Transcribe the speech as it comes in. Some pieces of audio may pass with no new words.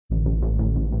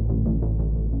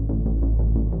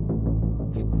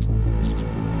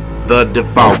The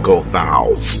DeFalco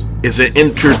Files is an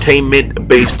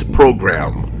entertainment-based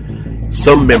program.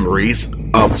 Some memories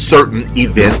of certain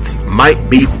events might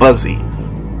be fuzzy.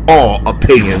 All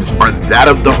opinions are that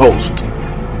of the host.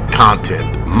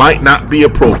 Content might not be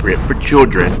appropriate for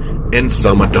children and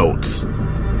some adults.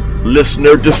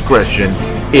 Listener discretion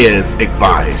is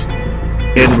advised.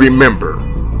 And remember,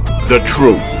 the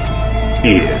truth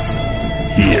is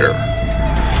here.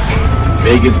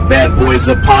 Vegas Bad Boys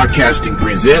of Podcasting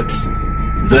presents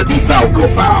The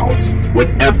DeFalco Files with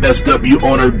FSW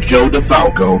owner Joe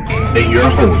DeFalco and your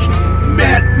host,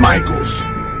 Matt Michaels.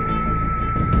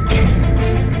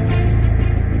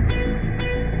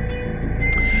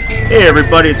 Hey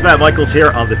everybody, it's Matt Michaels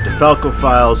here on The DeFalco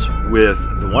Files with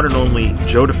the one and only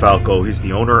Joe DeFalco. He's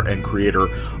the owner and creator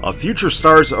of Future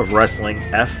Stars of Wrestling,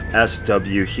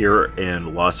 FSW, here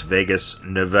in Las Vegas,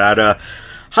 Nevada.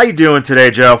 How you doing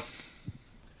today, Joe?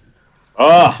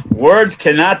 Words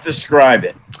cannot describe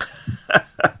it.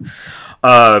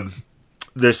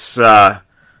 This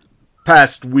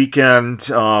past weekend,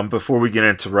 before we get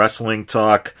into wrestling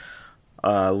talk,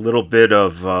 a little bit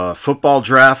of football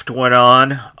draft went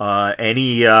on.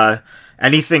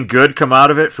 Anything good come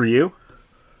out of it for you?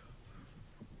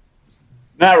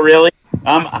 Not really.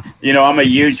 I'm a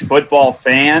huge football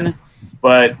fan,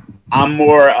 but I'm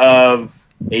more of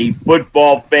a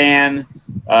football fan.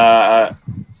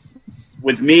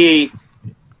 With me,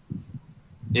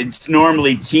 it's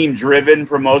normally team-driven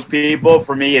for most people.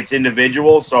 For me, it's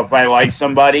individual. So if I like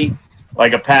somebody,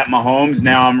 like a Pat Mahomes,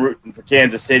 now I'm rooting for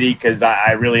Kansas City because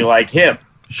I really like him.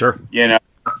 Sure.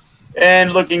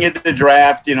 And looking at the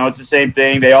draft, it's the same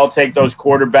thing. They all take those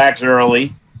quarterbacks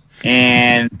early,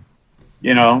 and, 3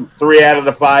 out of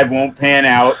the 5 won't pan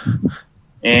out.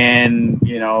 And,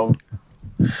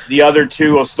 the other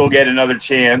 2 will still get another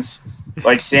chance.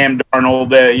 Like Sam Darnold,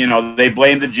 they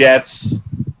blame the Jets.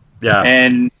 Yeah.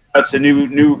 And that's a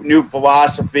new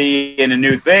philosophy and a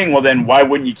new thing. Well, then why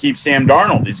wouldn't you keep Sam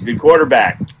Darnold? He's a good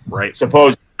quarterback. Right.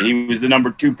 Supposedly he was the number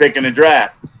 2 pick in the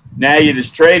draft. Now you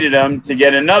just traded him to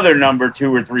get another number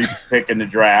 2 or 3 pick in the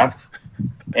draft.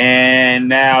 And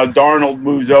now Darnold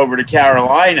moves over to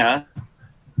Carolina,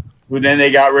 who then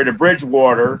they got rid of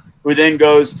Bridgewater, who then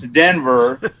goes to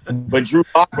Denver. But Drew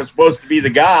Lock was supposed to be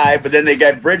the guy, but then they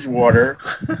got Bridgewater.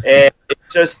 And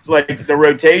it's just like the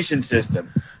rotation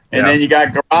system. And then you got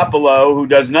Garoppolo, who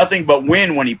does nothing but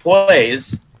win when he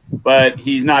plays, but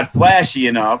he's not flashy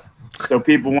enough, so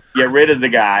people want to get rid of the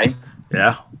guy.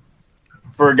 Yeah.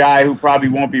 For a guy who probably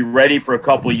won't be ready for a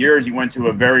couple of years, he went to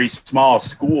a very small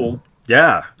school.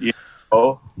 Yeah.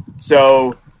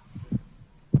 So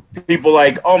people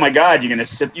like, oh my God,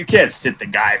 you can't sit the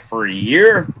guy for a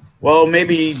year. Well,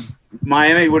 maybe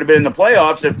Miami would have been in the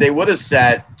playoffs if they would have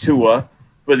sat Tua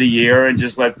for the year and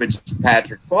just let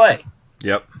Fitzpatrick play.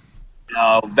 Yep.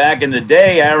 Back in the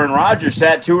day, Aaron Rodgers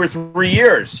sat 2 or 3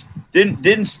 years.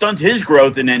 Didn't stunt his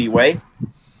growth in any way.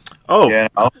 Oh,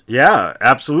 yeah,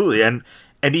 absolutely. And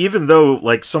even though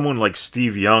like someone like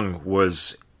Steve Young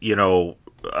was,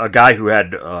 a guy who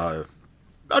had a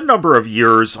number of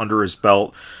years under his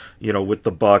belt, with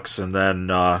the Bucks, and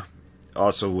then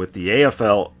also with the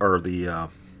AFL or the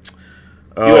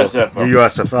USFL. The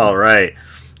USFL, right?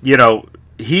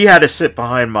 He had to sit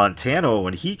behind Montana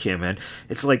when he came in.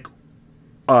 It's like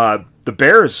the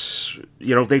Bears,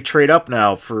 they trade up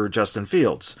now for Justin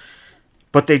Fields.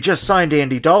 But they just signed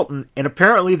Andy Dalton, and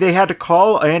apparently they had to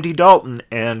call Andy Dalton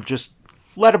and just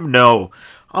let him know,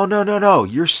 oh, no,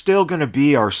 you're still going to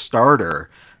be our starter.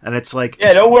 And it's like...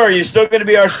 Yeah, don't worry, you're still going to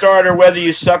be our starter whether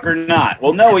you suck or not.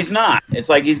 Well, no, he's not. It's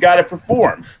like he's got to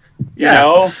perform.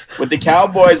 With the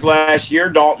Cowboys last year,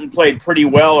 Dalton played pretty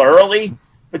well early,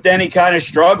 but then he kind of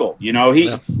struggled.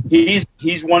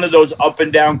 He's one of those up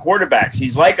and down quarterbacks.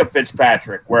 He's like a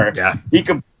Fitzpatrick where he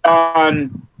can put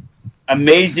on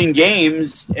amazing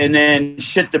games and then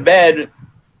shit the bed,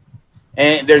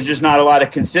 and there's just not a lot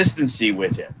of consistency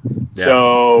with him. Yeah.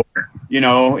 So,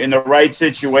 in the right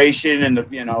situation and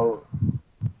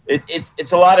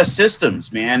it's a lot of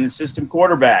systems, man. System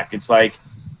quarterback. It's like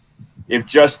if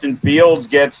Justin Fields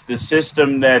gets the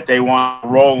system that they want to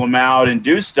roll him out and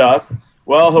do stuff,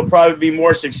 well, he'll probably be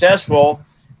more successful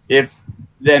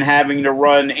than having to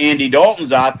run Andy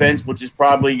Dalton's offense, which is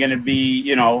probably going to be,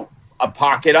 a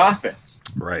pocket offense.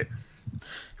 Right.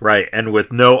 And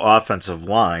with no offensive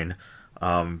line,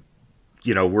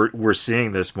 we're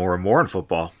seeing this more and more in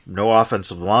football. No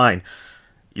offensive line.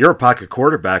 You're a pocket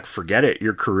quarterback, forget it.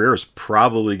 Your career is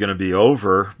probably going to be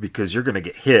over because you're going to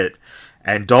get hit.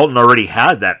 And Dalton already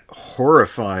had that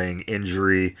horrifying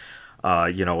injury,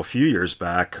 a few years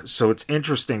back. So it's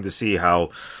interesting to see how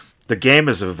the game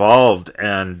has evolved,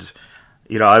 and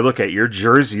I look at your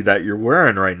jersey that you're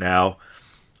wearing right now.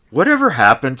 Whatever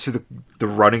happened to the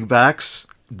running backs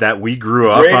that we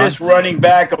grew up Greatest running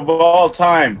back of all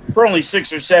time for only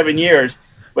 6 or 7 years,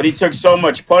 but he took so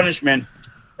much punishment.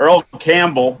 Earl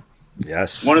Campbell.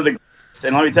 Yes. One of the –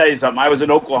 and let me tell you something. I was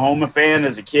an Oklahoma fan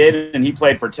as a kid, and he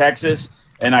played for Texas,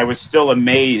 and I was still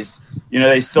amazed.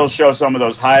 They still show some of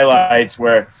those highlights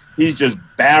where he's just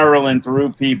barreling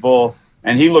through people,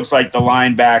 and he looks like the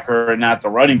linebacker and not the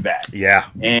running back. Yeah.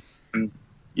 And,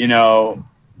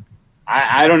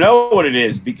 I don't know what it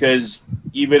is, because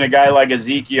even a guy like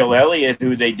Ezekiel Elliott,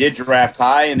 who they did draft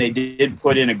high and they did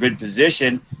put in a good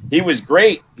position, he was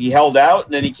great. He held out,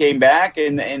 and then he came back,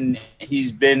 and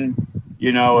he's been,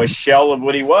 a shell of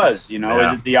what he was. Is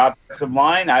it the offensive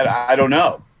line? I don't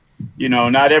know.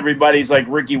 Not everybody's like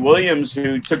Ricky Williams,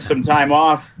 who took some time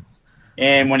off,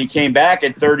 and when he came back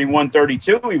at 31,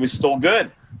 32, he was still good.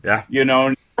 Yeah.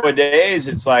 Nowadays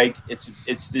it's like it's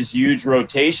this huge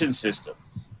rotation system.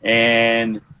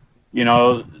 And,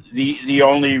 the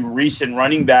only recent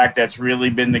running back that's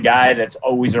really been the guy that's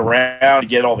always around to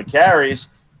get all the carries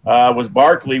was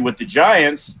Barkley with the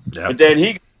Giants. Yep. But then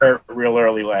he got hurt real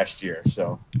early last year.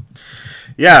 So,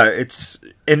 yeah,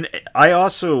 and I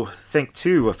also think,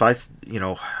 too, if I,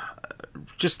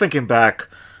 just thinking back,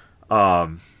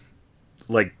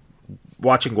 like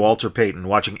watching Walter Payton,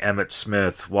 watching Emmitt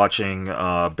Smith, watching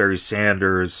Barry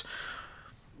Sanders,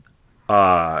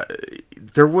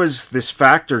 there was this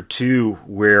factor, too,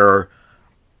 where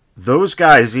those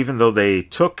guys, even though they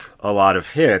took a lot of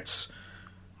hits,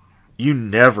 you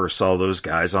never saw those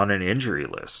guys on an injury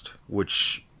list,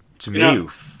 which, to me,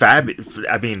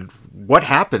 I mean, what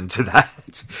happened to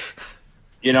that?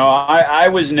 I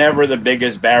was never the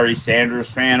biggest Barry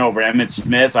Sanders fan over Emmitt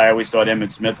Smith. I always thought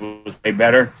Emmitt Smith was way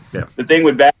better. Yeah. The thing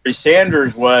with Barry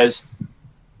Sanders was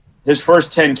his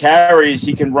first 10 carries,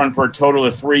 he can run for a total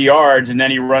of 3 yards, and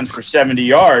then he runs for 70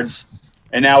 yards.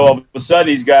 And now all of a sudden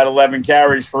he's got 11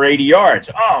 carries for 80 yards.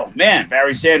 Oh, man,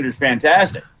 Barry Sanders,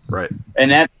 fantastic. Right.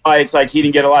 And that's why it's like he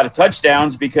didn't get a lot of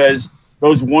touchdowns, because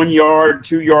those 1 yard,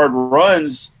 2 yard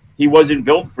runs, he wasn't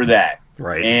built for that.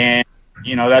 Right. And,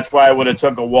 that's why I would have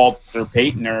took a Walter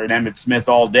Payton or an Emmitt Smith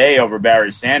all day over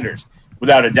Barry Sanders.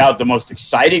 Without a doubt, the most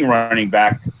exciting running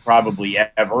back probably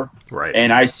ever. Right.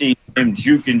 And I see him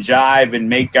juke and jive and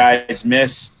make guys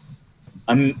miss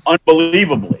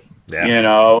unbelievably,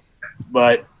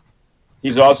 But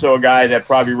he's also a guy that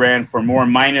probably ran for more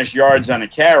minus yards on a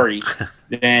carry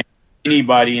than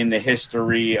anybody in the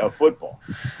history of football.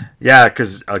 Yeah,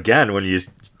 because, again, when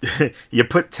you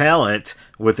put talent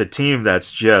with a team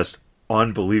that's just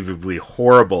unbelievably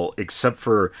horrible, except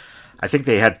for, I think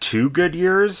they had 2 good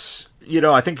years.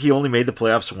 I think he only made the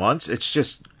playoffs once. It's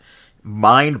just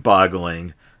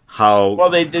mind-boggling how... Well,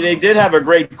 they did have a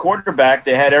great quarterback.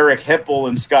 They had Eric Hipple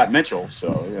and Scott Mitchell,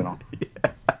 so,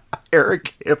 Yeah,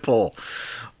 Eric Hipple.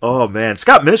 Oh, man.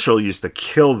 Scott Mitchell used to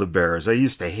kill the Bears. I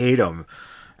used to hate him.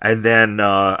 And then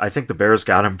I think the Bears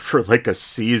got him for like a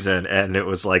season, and it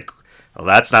was like, well,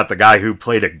 that's not the guy who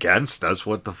played against us.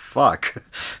 What the fuck?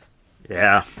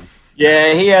 Yeah.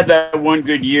 Yeah, he had that one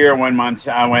good year when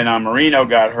Marino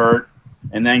got hurt,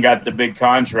 and then got the big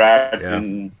contract,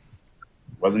 and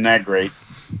wasn't that great.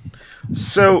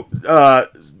 So,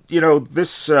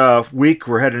 this week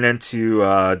we're heading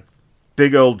into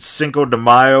big old Cinco de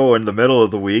Mayo in the middle of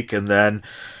the week, and then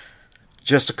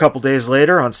just a couple days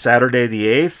later, on Saturday the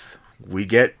 8th, we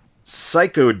get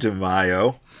Psycho de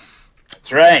Mayo.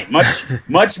 That's right.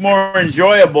 Much more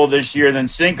enjoyable this year than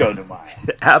Cinco de Mayo.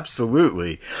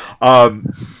 Absolutely.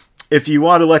 If you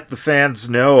want to let the fans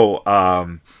know,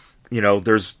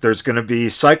 there's going to be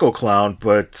Psycho Clown,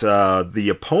 but the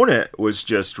opponent was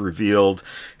just revealed.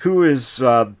 Who is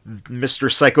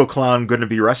Mr. Psycho Clown going to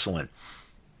be wrestling?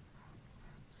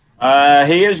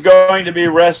 He is going to be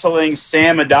wrestling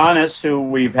Sam Adonis, who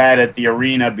we've had at the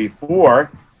arena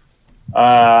before.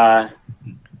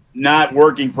 Not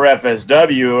working for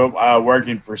FSW,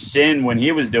 working for Sin when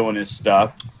he was doing his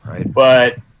stuff. Right.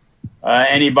 But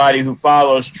anybody who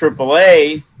follows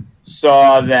AAA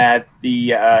saw that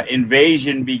the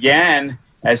invasion began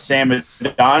as Sam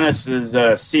Adonis is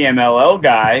a CMLL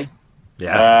guy.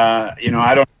 Yeah.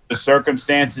 I don't know the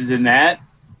circumstances in that,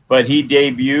 but he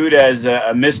debuted as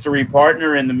a mystery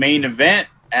partner in the main event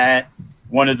at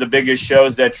one of the biggest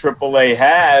shows that AAA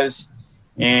has.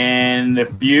 And the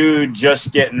feud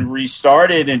just getting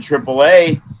restarted in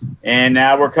AAA, and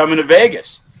now we're coming to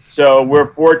Vegas. So we're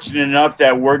fortunate enough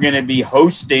that we're going to be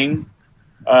hosting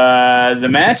the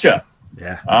matchup.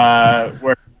 Yeah.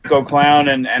 Where Psycho Clown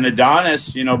and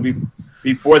Adonis,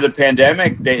 before the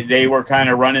pandemic, they were kind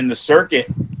of running the circuit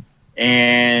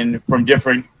and from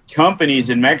different companies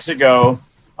in Mexico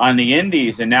on the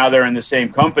indies, and now they're in the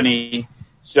same company.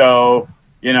 So,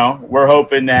 we're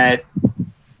hoping that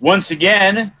once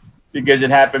again, because it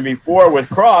happened before with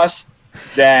Cross,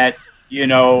 that,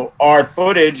 our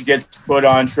footage gets put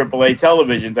on AAA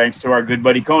television thanks to our good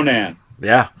buddy Conan.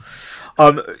 Yeah.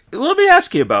 Let me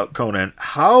ask you about Conan.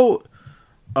 How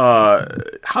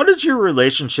did your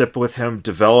relationship with him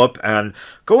develop? And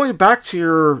going back to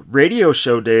your radio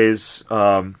show days,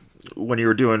 when you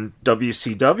were doing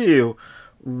WCW,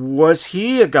 was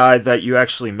he a guy that you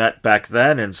actually met back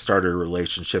then and started a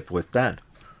relationship with then?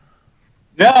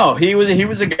 No, he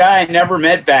was a guy I never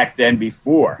met back then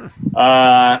before.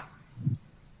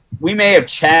 We may have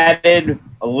chatted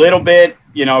a little bit,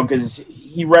 because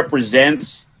he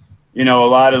represents, a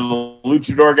lot of the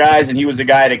luchador guys, and he was a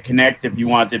guy to connect if you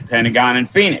wanted Pentagon and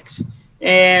Phoenix.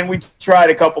 And we tried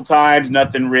a couple times,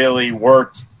 nothing really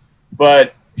worked.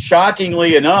 But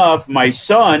shockingly enough, my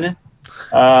son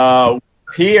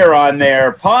appeared on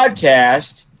their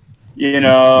podcast,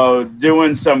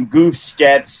 doing some goof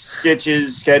skits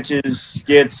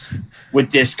with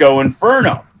Disco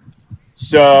Inferno.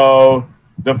 So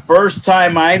the first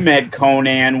time I met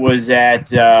Conan was at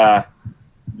the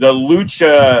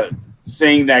Lucha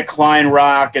thing that Klein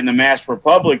Rock and the Masked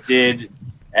Republic did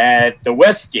at the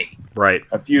Westgate, right,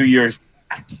 a few years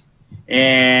back.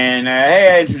 And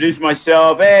hey, I introduced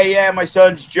myself. Hey, yeah, my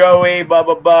son's Joey, blah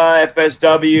blah blah,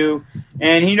 FSW,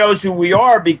 and he knows who we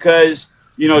are because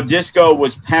Disco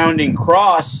was pounding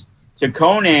Cross to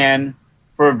Conan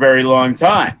for a very long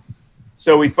time.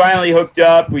 So we finally hooked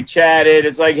up. We chatted.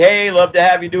 It's like, hey, love to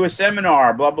have you do a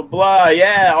seminar, blah, blah, blah.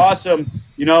 Yeah, awesome.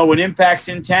 When Impact's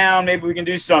in town, maybe we can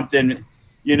do something,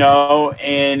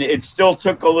 and it still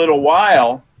took a little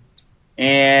while.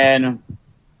 And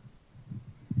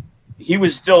he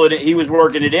was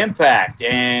working at Impact.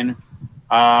 And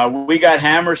we got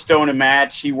Hammerstone a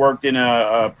match. He worked in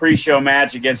a pre-show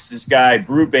match against this guy,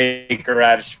 Brubaker,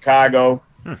 out of Chicago.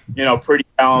 Pretty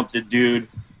talented dude.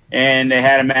 And they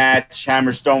had a match.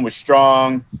 Hammerstone was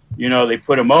strong. They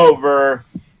put him over.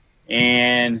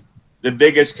 And the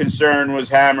biggest concern was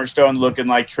Hammerstone looking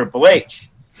like Triple H,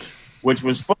 which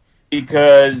was funny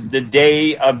because the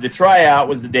day of the tryout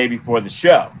was the day before the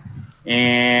show.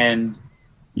 And,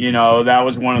 that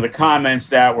was one of the comments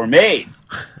that were made,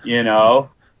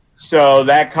 So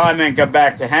that comment got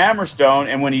back to Hammerstone.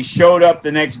 And when he showed up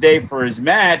the next day for his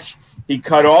match, he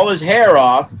cut all his hair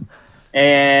off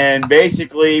and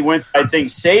basically went, I think,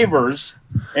 Savers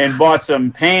and bought some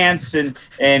pants and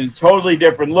totally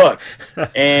different look.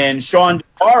 And Sean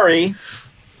Dewari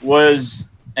was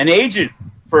an agent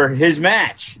for his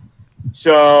match.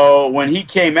 So when he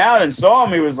came out and saw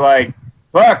him, he was like,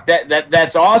 fuck,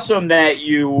 that's awesome that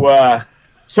you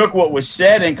took what was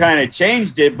said and kind of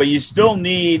changed it, but you still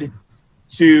need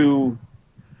to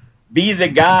be the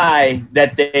guy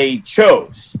that they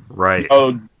chose. Right.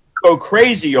 Go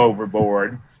crazy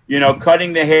overboard,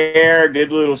 cutting the hair,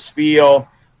 good little spiel,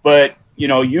 but,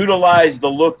 utilize the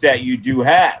look that you do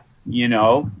have,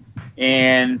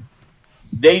 and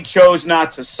they chose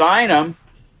not to sign him,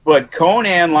 but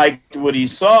Conan liked what he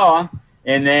saw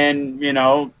and then,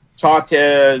 talked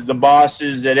to the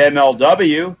bosses at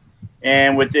MLW,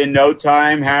 and within no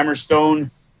time, Hammerstone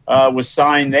was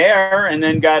signed there and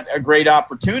then got a great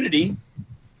opportunity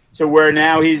to where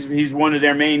now he's one of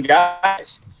their main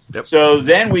guys. Yep. So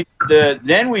then we did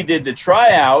the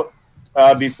tryout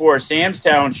before Sam's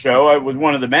Town show. I was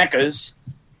one of the Meccas,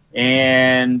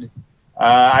 and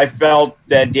I felt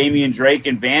that Damian Drake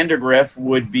and Vandergriff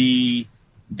would be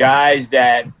guys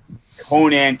that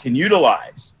Conan can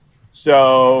utilize.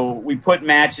 So we put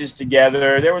matches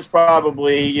together. There was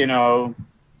probably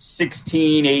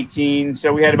 16, 18.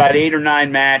 So we had about 8 or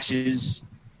 9 matches,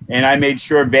 and I made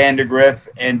sure Vandergriff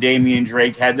and Damian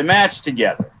Drake had the match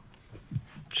together.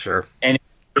 Sure. And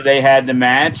after they had the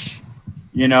match,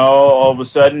 all of a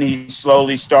sudden he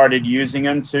slowly started using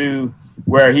them to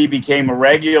where he became a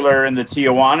regular in the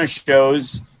Tijuana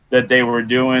shows that they were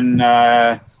doing,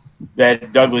 that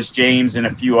Douglas James and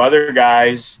a few other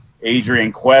guys,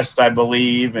 Adrian Quest, I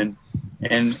believe, and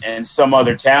some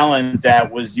other talent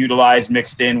that was utilized,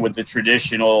 mixed in with the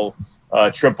traditional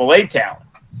AAA talent.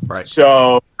 Right.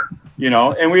 So,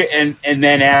 and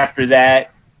then after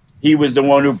that, he was the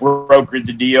one who brokered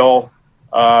the deal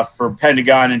for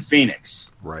Pentagon and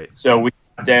Phoenix. Right. So we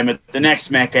got them at the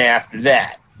next Mecca after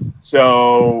that.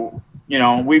 So,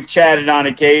 we've chatted on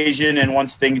occasion, and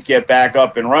once things get back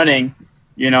up and running,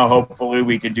 hopefully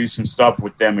we can do some stuff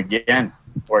with them again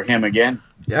or him again.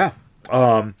 Yeah.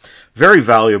 Very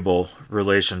valuable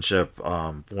relationship.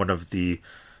 One of the,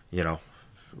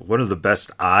 one of the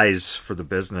best eyes for the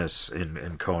business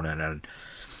in Conan, and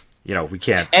we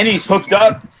can't. And he's hooked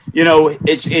up.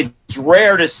 It's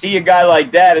rare to see a guy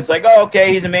like that. It's like, oh,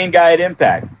 okay, he's a main guy at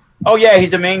Impact. Oh yeah,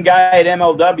 he's a main guy at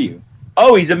MLW.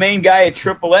 Oh, he's a main guy at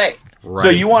AAA. Right. So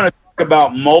you want to talk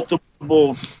about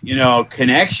multiple,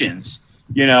 connections.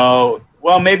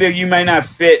 Well, maybe you may not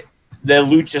fit the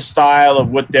lucha style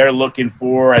of what they're looking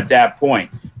for at that point.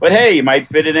 But hey, you might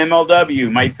fit in MLW, you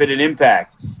might fit in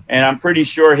Impact. And I'm pretty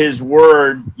sure his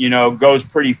word, goes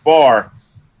pretty far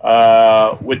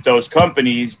with those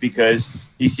companies, because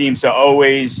he seems to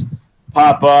always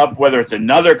pop up, whether it's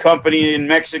another company in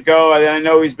Mexico that I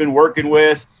know he's been working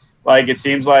with. Like, it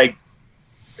seems like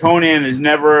Conan is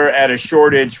never at a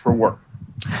shortage for work.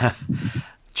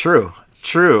 True.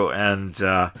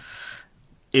 And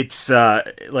it's,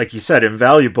 like you said,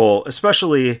 invaluable,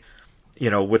 especially,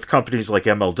 with companies like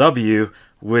MLW,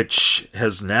 which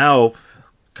has now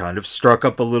kind of struck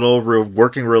up a little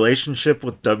working relationship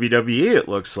with WWE, it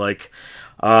looks like.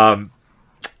 I'm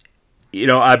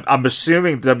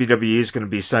assuming WWE is going to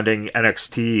be sending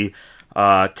NXT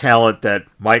talent that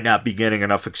might not be getting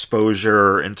enough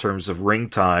exposure in terms of ring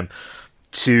time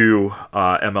to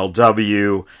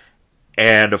MLW.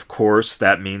 And, of course,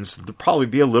 that means there'll probably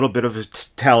be a little bit of a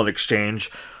talent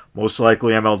exchange. Most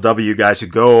likely MLW guys who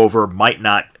go over might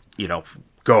not,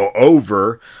 go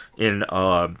over in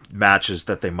matches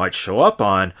that they might show up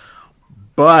on.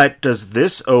 But does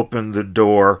this open the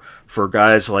door for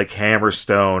guys like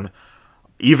Hammerstone,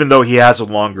 even though he has a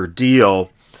longer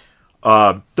deal,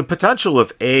 the potential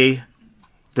of A,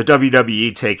 the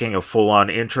WWE taking a full-on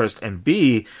interest, and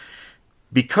B,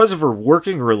 because of her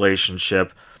working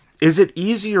relationship, is it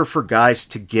easier for guys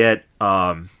to get,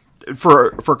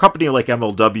 for a company like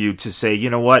MLW to say, you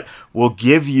know what, we'll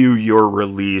give you your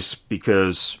release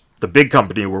because the big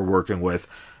company we're working with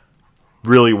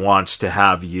really wants to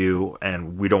have you,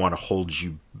 and we don't want to hold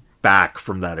you back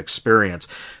from that experience.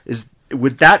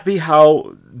 Would that be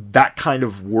how that kind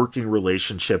of working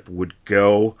relationship would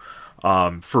go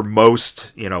for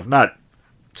most, not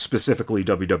specifically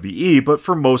WWE, but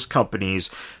for most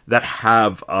companies that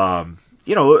have, a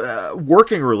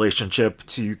working relationship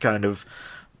to kind of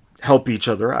help each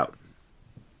other out?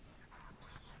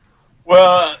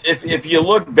 Well, if you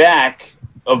look back,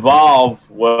 Evolve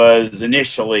was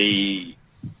initially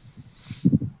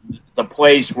the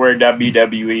place where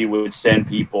WWE would send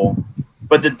people.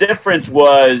 But the difference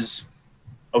was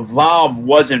Evolve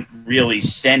wasn't really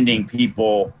sending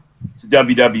people to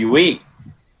WWE.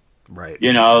 Right.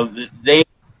 They,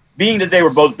 being that they were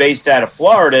both based out of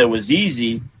Florida, it was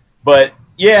easy. But,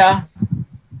 yeah,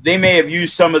 they may have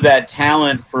used some of that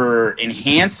talent for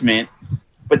enhancement,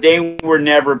 but they were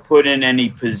never put in any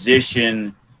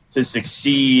position to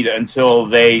succeed until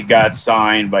they got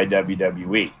signed by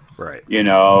WWE. Right.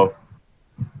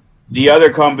 The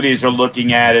other companies are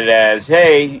looking at it as,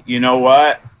 hey, you know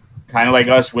what? Kind of like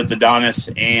us with Adonis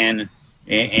and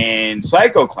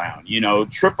Psycho Clown.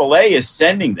 AAA is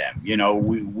sending them.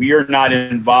 We are not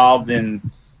involved in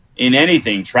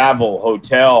anything, travel,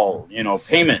 hotel,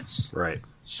 payments. Right.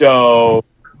 So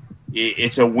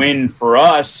it's a win for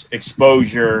us,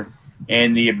 exposure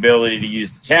and the ability to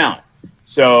use the talent.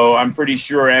 So I'm pretty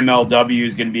sure MLW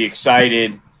is going to be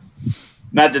excited.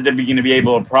 Not that they're going to be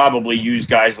able to probably use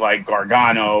guys like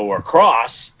Gargano or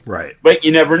Cross. Right. But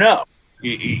you never know.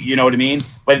 You know what I mean?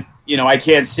 But, I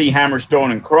can't see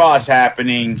Hammerstone and Cross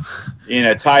happening in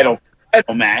a title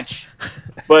match.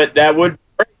 But that would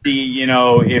be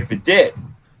crazy, if it did.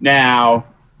 Now,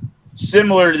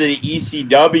 similar to the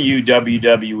ECW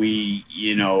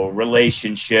WWE,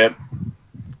 relationship,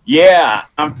 yeah,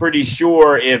 I'm pretty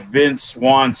sure if Vince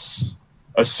wants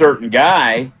a certain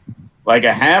guy, like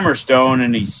a Hammerstone,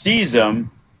 and he sees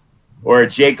him, or a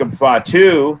Jacob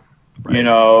Fatu, right,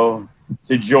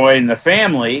 to join the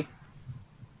family,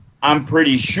 I'm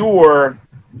pretty sure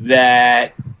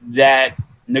that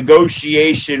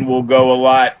negotiation will go a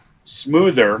lot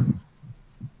smoother,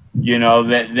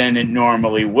 than it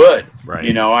normally would.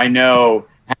 Right. I know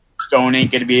Hammerstone ain't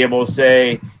going to be able to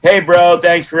say, hey, bro,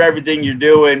 thanks for everything you're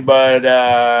doing, but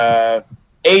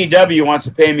AEW wants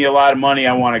to pay me a lot of money.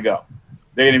 I want to go.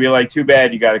 They're going to be like, too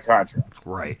bad you got a contract.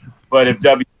 Right. But if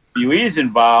WWE's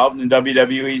involved and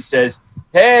WWE says,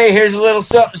 hey, here's a little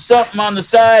something on the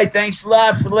side, thanks a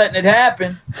lot for letting it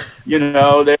happen,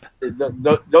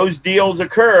 those deals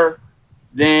occur,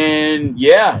 then,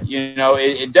 yeah,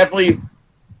 it definitely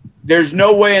 – there's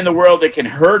no way in the world it can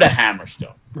hurt a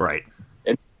Hammerstone. Right.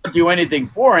 It doesn't do anything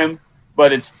for him,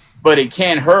 but it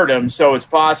can hurt him, so it's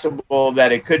possible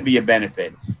that it could be a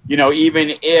benefit.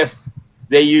 Even if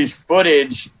they use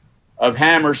footage of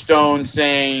Hammerstone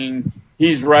saying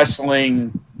he's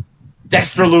wrestling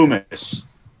Dexter Lumis,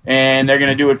 and they're going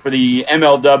to do it for the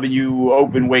MLW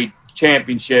Open Weight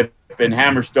Championship, and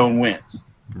Hammerstone wins.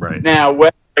 Right. Now,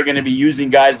 whether they're going to be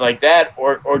using guys like that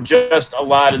or just a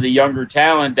lot of the younger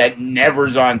talent that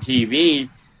never's on TV,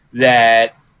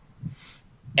 that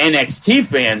NXT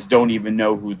fans don't even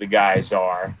know who the guys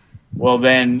are, well,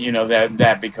 then,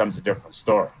 that becomes a different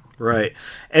story. Right.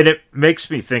 And it makes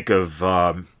me think of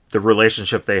the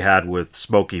relationship they had with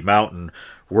Smoky Mountain,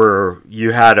 where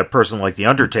you had a person like The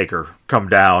Undertaker come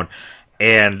down,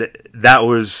 and that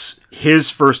was his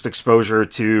first exposure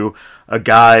to a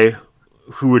guy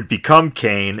who would become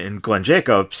Kane and Glenn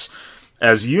Jacobs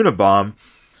as Unabomb.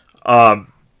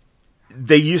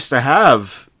 They used to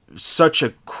have such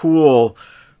a cool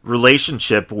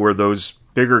relationship where those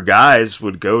bigger guys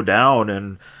would go down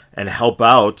and help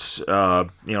out,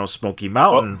 Smoky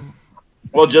Mountain.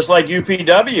 Well, just like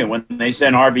UPW, when they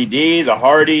sent RVD, the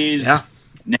Hardys,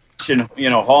 Nash, and,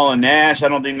 Hall and Nash. I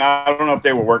don't know if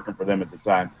they were working for them at the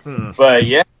time, but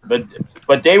yeah,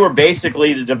 but they were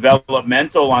basically the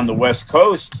developmental on the West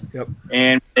Coast,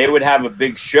 and they would have a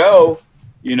big show.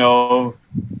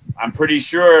 I'm pretty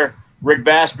sure Rick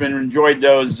Bassman enjoyed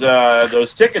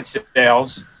those ticket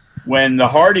sales when the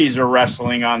Hardys are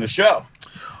wrestling on the show.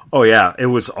 Oh yeah, it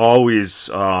was always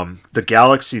the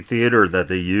Galaxy Theater that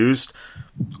they used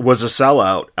was a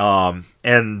sellout,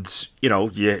 and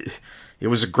it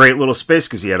was a great little space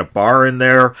because you had a bar in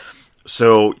there,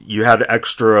 so you had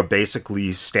extra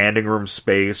basically standing room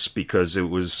space because it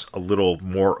was a little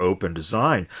more open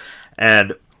design.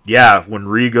 And yeah, when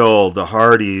Regal, the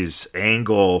Hardys,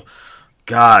 Angle,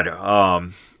 God,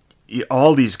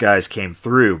 all these guys came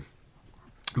through.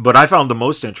 But I found the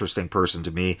most interesting person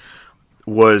to me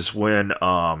was when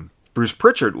Bruce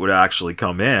Pritchard would actually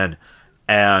come in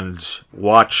and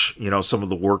watch, some of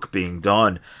the work being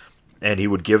done, and he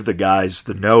would give the guys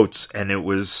the notes, and it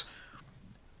was,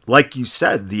 like you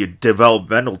said, the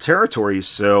developmental territory.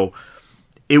 So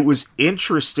it was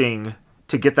interesting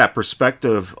to get that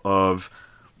perspective of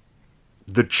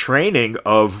the training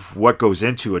of what goes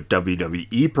into a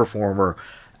WWE performer,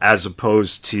 as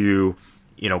opposed to,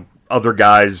 other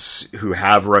guys who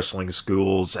have wrestling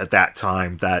schools at that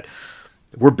time that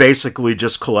were basically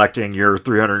just collecting your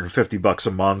 $350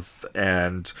 a month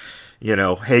and,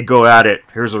 hey, go at it.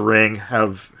 Here's a ring.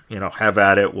 Have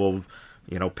at it. We'll,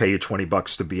 pay you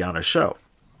 $20 to be on a show.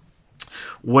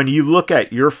 When you look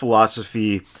at your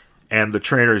philosophy and the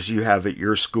trainers you have at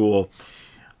your school,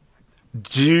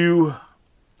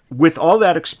 with all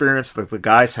that experience that the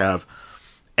guys have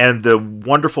and the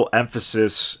wonderful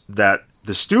emphasis that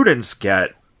the students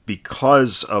get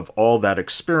because of all that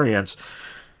experience,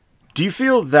 do you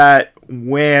feel that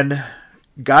when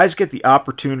guys get the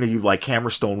opportunity like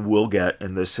Hammerstone will get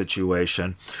in this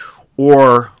situation,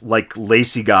 or like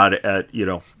Lacey got at,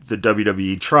 the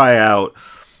WWE tryout,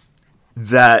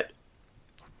 that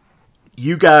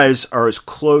you guys are as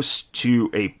close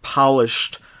to a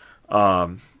polished,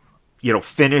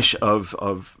 finish of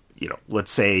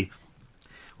let's say,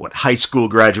 high school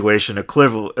graduation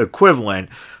equivalent,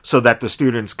 so that the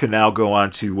students can now go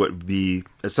on to what would be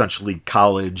essentially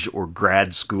college or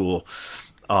grad school,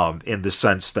 in the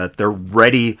sense that they're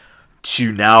ready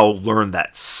to now learn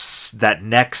that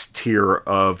next tier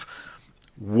of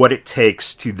what it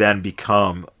takes to then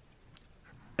become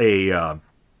a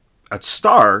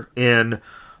star in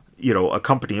a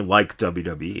company like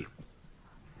WWE.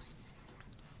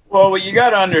 Well, what you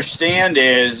got to understand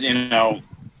is,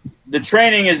 the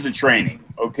training is the training,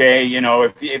 okay?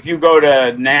 If you go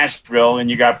to Nashville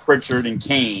and you got Pritchard and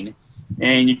Kane,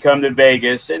 and you come to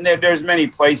Vegas, and there's many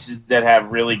places that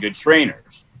have really good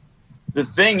trainers. The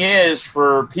thing is,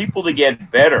 for people to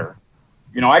get better,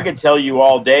 I could tell you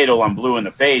all day till I'm blue in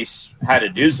the face how to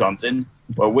do something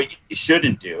or what you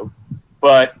shouldn't do.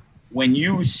 But when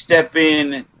you step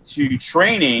in to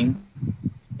training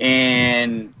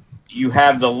and you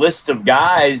have the list of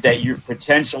guys that you're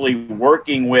potentially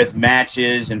working with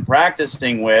matches and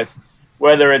practicing with,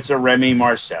 whether it's a Remy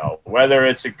Marcel, whether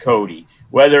it's a Cody,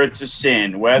 whether it's a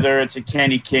Sin, whether it's a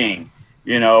Kenny King,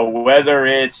 whether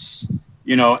it's,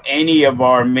 any of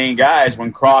our main guys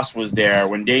when Cross was there,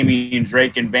 when Damian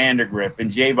Drake and Vandergriff and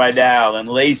Jay Vidal and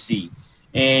Lacey,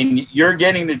 and you're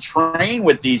getting to train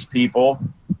with these people,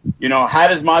 how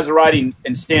does Maserati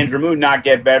and Stan Dramoon not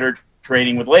get better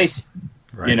training with Lacey?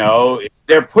 Right.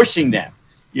 They're pushing them,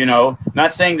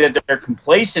 not saying that they're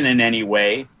complacent in any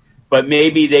way, but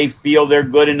maybe they feel they're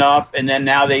good enough. And then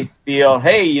now they feel,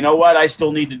 hey, you know what? I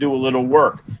still need to do a little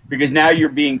work, because now you're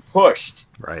being pushed.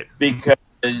 Right.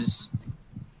 Because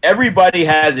everybody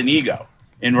has an ego.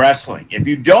 in wrestling. If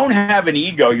you don't have an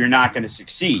ego, you're not going to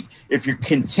succeed. If you're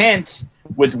content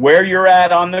with where you're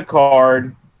at on the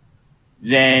card,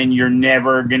 then you're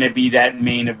never going to be that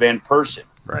main event person.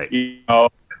 Right. You know,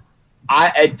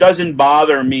 it doesn't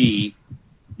bother me.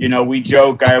 You know,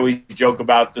 I always joke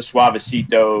about the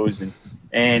Suavecitos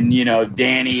and you know,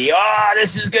 Danny,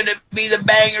 this is going to be the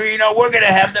banger. You know, we're going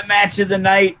to have the match of the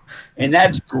night. And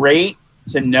that's great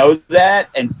to know that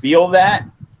and feel that.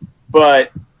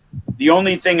 But the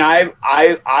only thing I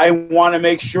want to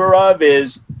make sure of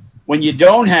is when you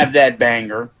don't have that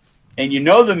banger and you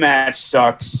know the match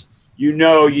sucks, you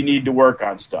know you need to work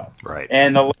on stuff. Right.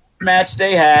 And the last match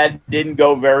they had didn't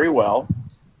go very well.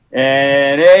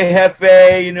 And, hey,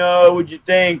 Hefe, you know, what'd you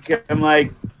think? I'm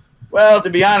like, well, to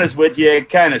be honest with you, it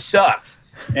kind of sucks.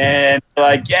 And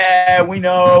like, yeah, we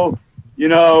know, you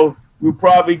know, we're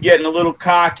probably getting a little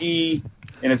cocky.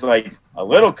 And it's like, a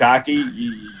little cocky?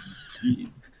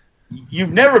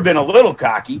 You've never been a little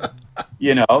cocky,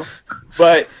 you know.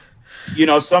 But, you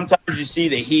know, sometimes you see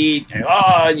the heat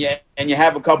and you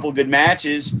have a couple of good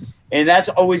matches. And that's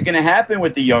always going to happen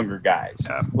with the younger guys.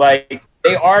 Yeah. Like,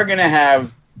 they are going to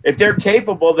have, if they're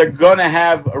capable, they're going to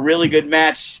have a really good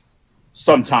match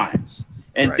sometimes.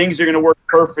 And things are going to work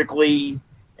perfectly.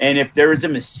 And if there is a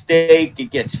mistake,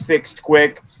 it gets fixed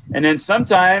quick. And then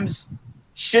sometimes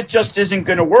shit just isn't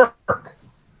going to work.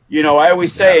 You know, I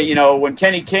always say, you know, when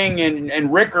Kenny King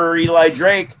and Ricker, Eli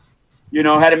Drake, you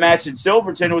know, had a match at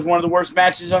Silverton, it was one of the worst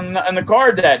matches on the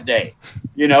card that day.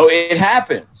 You know, it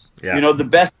happens. Yeah. You know, the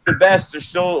best are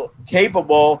still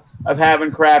capable of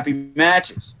having crappy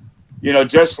matches. You know,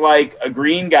 just like a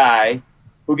green guy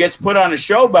who gets put on a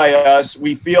show by us,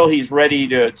 we feel he's ready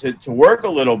to work a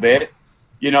little bit.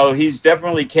 You know, he's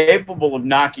definitely capable of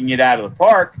knocking it out of the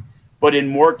park, but in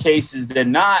more cases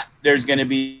than not, there's going to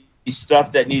be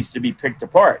stuff that needs to be picked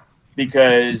apart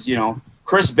because, you know,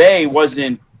 Chris Bay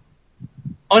wasn't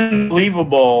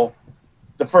unbelievable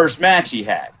the first match he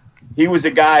had. He was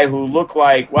a guy who looked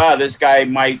like, wow, this guy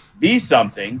might be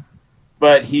something,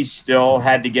 but he still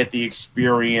had to get the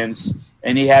experience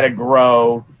and he had to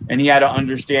grow and he had to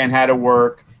understand how to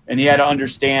work and he had to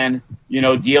understand, you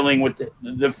know, dealing with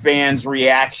the fans'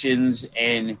 reactions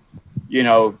and, you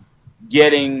know,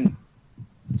 getting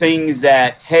things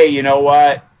that, hey, you know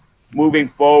what, moving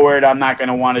forward, I'm not going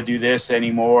to want to do this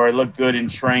anymore. It looked good in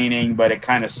training, but it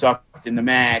kind of sucked in the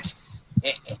match.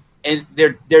 And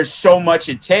there's so much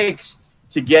it takes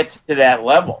to get to that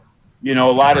level. You know,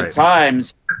 a lot of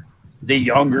times the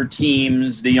younger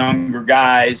teams, the younger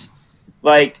guys,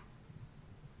 like,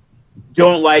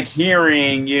 don't like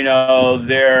hearing, you know,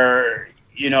 there's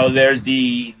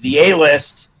the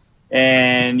A-list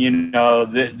and, you know,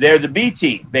 they're the B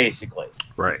team, basically.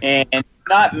 Right. And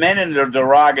not meant in a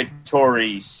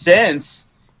derogatory sense.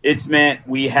 It's meant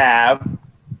we have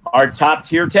our top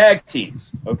tier tag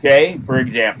teams, okay, for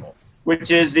example,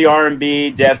 which is the R&B,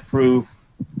 Death Proof,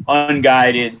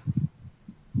 Unguided.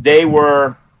 They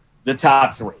were the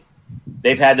top three.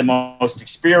 They've had the most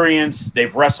experience.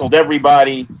 They've wrestled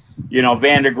everybody. You know,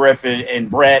 Vandergriff and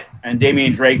Brett and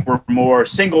Damian Drake were more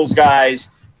singles guys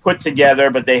put together,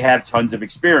 but they have tons of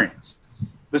experience.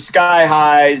 The Sky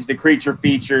Highs, the Creature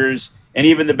Features, and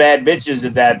even the Bad Bitches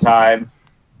at that time,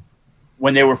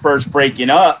 when they were first breaking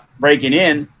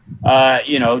in,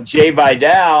 you know, Jay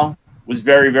Vidal was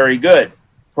very, very good.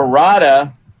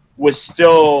 Parada was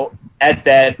still at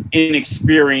that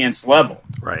inexperienced level.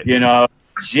 Right. You know,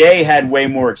 Jay had way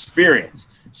more experience.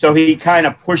 So he kind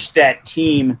of pushed that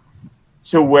team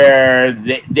to where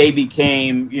they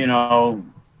became, you know,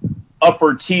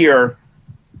 upper tier.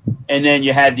 And then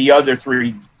you had the other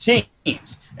three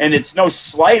teams. And it's no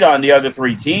slight on the other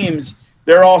three teams.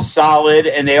 They're all solid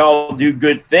and they all do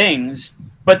good things,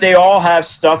 but they all have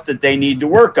stuff that they need to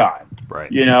work on.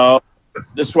 Right. You know,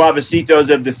 the Suavecitos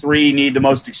of the three need the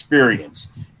most experience.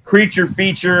 Creature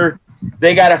Feature,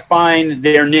 they got to find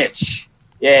their niche,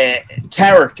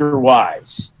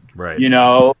 character-wise. Right. You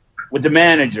know, with the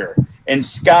manager. And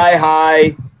Sky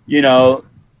High, you know,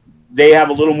 they have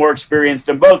a little more experience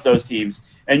than both those teams.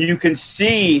 And you can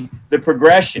see the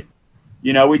progression.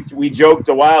 You know, we joked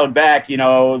a while back, you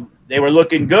know, they were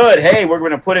looking good. Hey, we're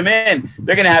going to put them in.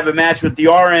 They're going to have a match with the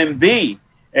RMB.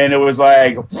 And it was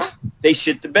like, they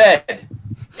shit the bed.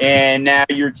 And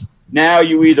now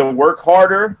you either work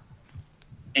harder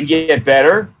and get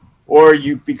better, or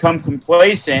you become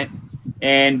complacent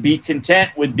and be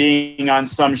content with being on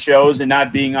some shows and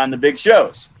not being on the big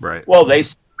shows. Right. Well, they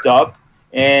stepped up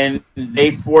and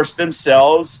they forced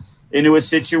themselves into a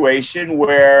situation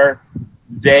where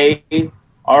they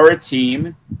are a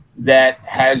team that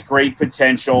has great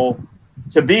potential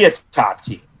to be a top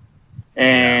team.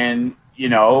 And you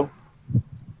know,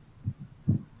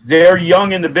 they're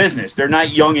young in the business. They're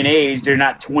not young in age. They're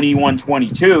not 21,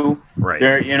 22. Right.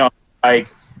 They're, you know,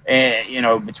 like, you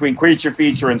know, between Creature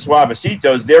Feature and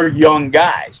Suavecitos, they're young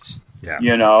guys. Yeah.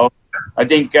 You know, I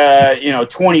think, you know,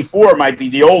 24 might be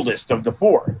the oldest of the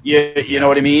four. You know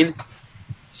what I mean?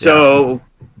 So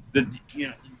the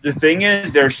thing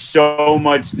is, there's so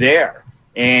much there,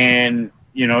 and,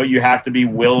 you know, you have to be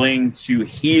willing to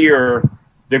hear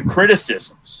the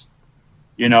criticisms.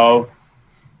 You know,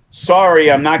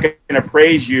 sorry, I'm not going to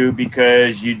praise you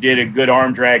because you did a good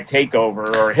arm drag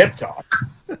takeover or a hip toss.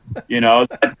 You know,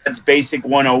 that's basic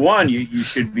 101. You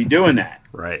should be doing that.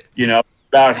 Right. You know,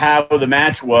 about how the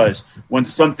match was. When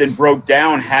something broke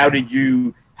down, how did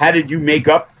you make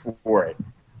up for it?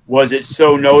 Was it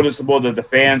so noticeable that the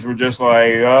fans were just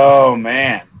like, oh,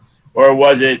 man? Or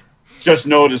was it just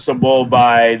noticeable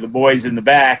by the boys in the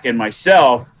back and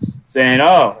myself saying,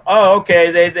 oh, okay,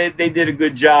 they did a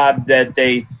good job, that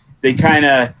they kind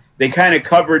of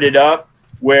covered it up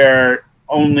where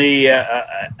only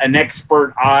an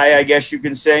expert eye, I guess you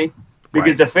can say,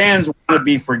 because the fans want to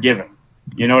be forgiving.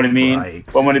 You know what I mean? Right.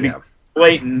 But when it be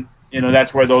blatant, you know,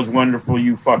 that's where those wonderful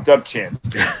 "you fucked up" chants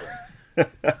came from.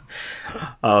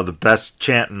 The best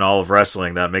chant in all of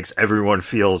wrestling that makes everyone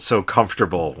feel so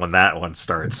comfortable when that one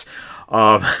starts.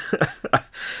 You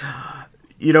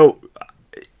know,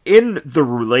 in the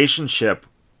relationship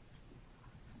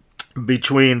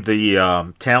between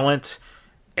the talent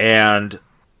and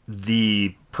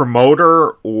the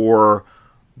promoter or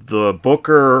the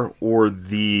booker or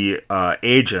the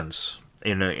agents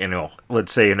in a, you know,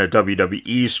 let's say in a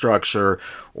WWE structure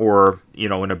or, you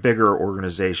know, in a bigger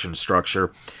organization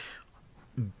structure,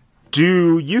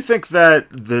 do you think that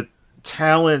the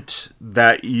talent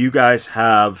that you guys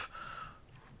have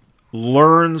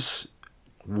learns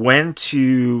when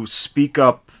to speak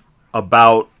up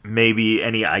about maybe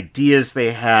any ideas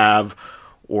they have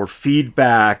or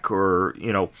feedback or,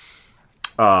 you know,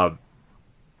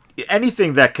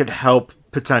 anything that could help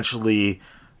potentially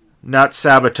not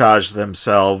sabotage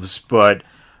themselves, but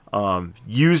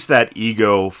use that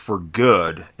ego for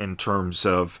good in terms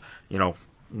of, you know,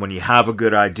 when you have a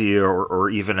good idea or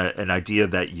even an idea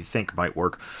that you think might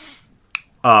work.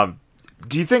 Do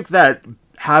you think that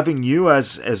having you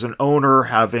as an owner,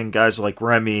 having guys like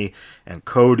Remy and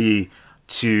Cody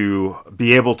to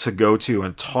be able to go to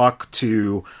and talk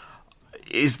to,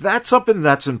 is that something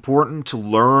that's important to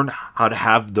learn how to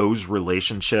have those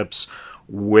relationships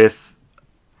with,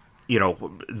 you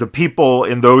know, the people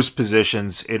in those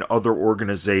positions in other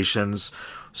organizations,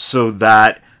 so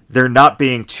that they're not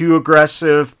being too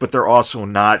aggressive, but they're also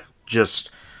not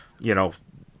just, you know,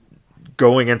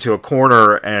 going into a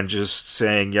corner and just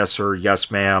saying yes sir, yes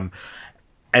ma'am,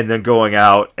 and then going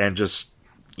out and just,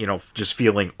 you know, just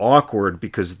feeling awkward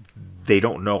because they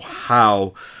don't know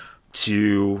how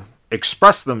to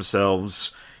express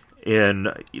themselves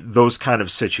in those kind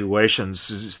of situations?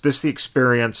 Is this the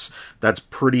experience that's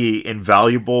pretty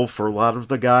invaluable for a lot of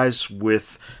the guys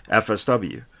with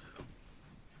FSW?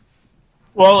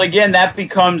 Well, again, that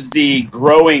becomes the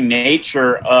growing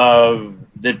nature of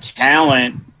the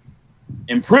talent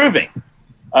improving,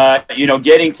 you know,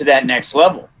 getting to that next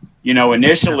level. You know,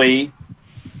 initially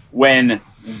when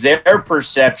their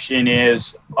perception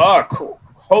is, oh, cool,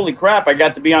 holy crap, I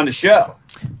got to be on the show.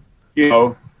 You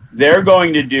know, they're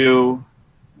going to do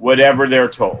whatever they're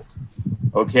told.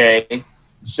 Okay.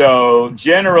 So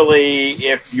generally,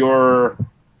 if you're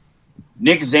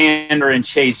Nick Xander and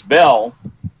Chase Bell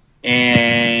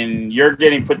and you're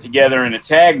getting put together in a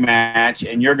tag match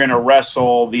and you're going to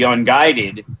wrestle the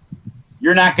Unguided,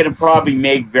 you're not going to probably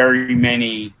make very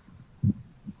many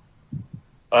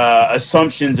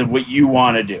assumptions of what you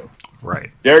want to do.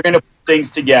 Right. They're going to put things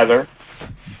together.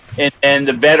 And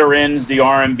the veterans, the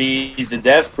R&Bs, the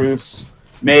Death Proofs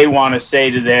may want to say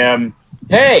to them,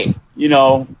 hey, you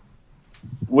know,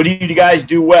 what do you guys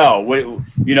do well? What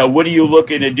are you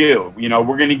looking to do? You know,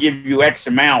 we're going to give you X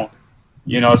amount,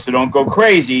 you know, so don't go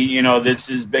crazy. You know, this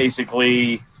is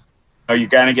basically, you know, you're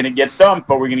kind of going to get thumped,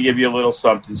 but we're going to give you a little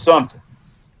something.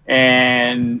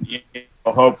 And, you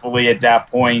know, hopefully at that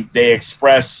point they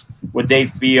express what they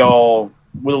feel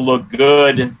will look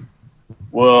good,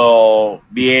 will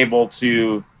be able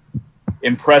to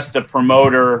impress the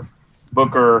promoter,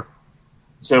 booker,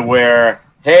 to where,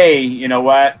 hey, you know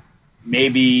what,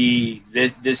 maybe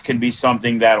this can be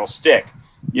something that'll stick.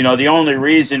 You know, the only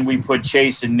reason we put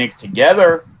Chase and Nick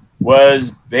together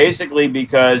was basically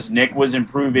because Nick was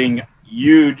improving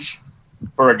huge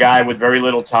for a guy with very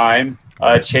little time.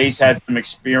 Chase had some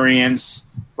experience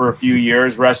for a few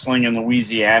years wrestling in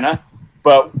Louisiana,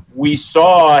 but we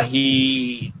saw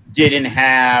he didn't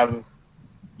have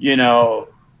you know,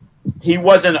 he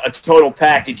wasn't a total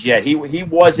package yet. He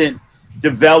wasn't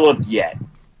developed yet.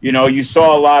 You know, you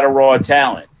saw a lot of raw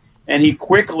talent. And he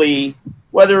quickly,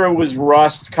 whether it was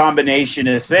rust, combination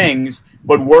of things,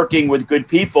 but working with good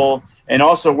people and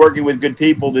also working with good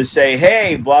people to say,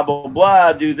 hey, blah, blah,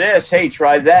 blah, do this. Hey,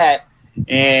 try that.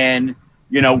 And,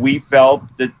 you know, we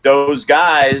felt that those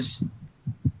guys,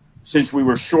 since we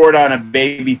were short on a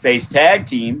babyface tag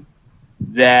team,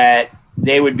 that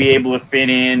they would be able to fit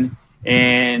in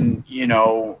and, you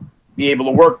know, be able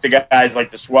to work the guys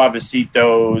like the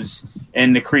Suavecitos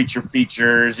and the Creature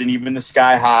Features and even the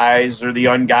Sky Highs or the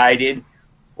Unguided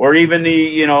or even the,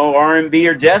 you know, R&B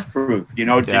or Death Proof, you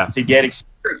know, to get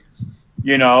experience.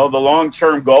 You know, the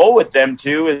long-term goal with them,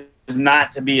 too, is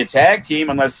not to be a tag team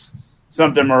unless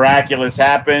something miraculous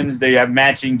happens. They have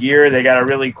matching gear. They got a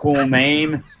really cool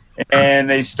name. And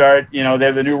they start, you know,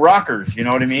 they're the new Rockers. You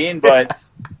know what I mean? But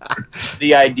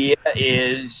the idea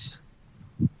is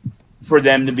for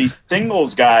them to be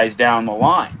singles guys down the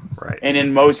line. Right. And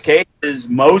in most cases,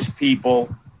 most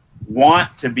people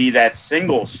want to be that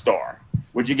single star,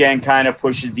 which again kind of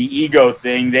pushes the ego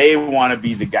thing. They want to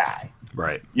be the guy.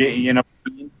 Right. You know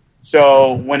what I mean?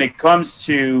 So when it comes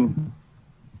to,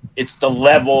 it's the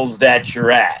levels that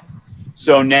you're at.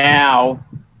 So now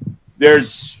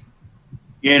there's,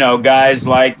 you know, guys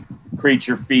like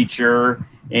Creature Feature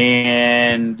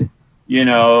and, you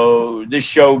know, the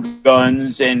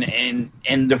Shoguns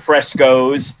and the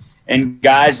Frescoes and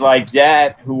guys like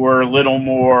that who are a little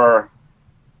more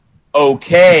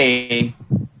okay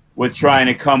with trying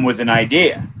to come with an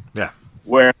idea. Yeah.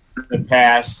 Where in the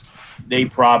past they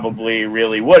probably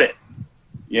really wouldn't,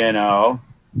 you know.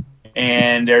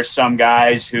 And there's some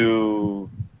guys who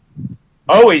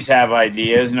always have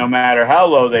ideas no matter how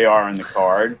low they are in the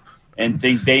card and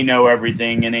think they know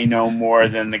everything and they know more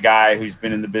than the guy who's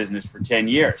been in the business for 10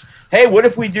 years. Hey, what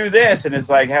if we do this? And it's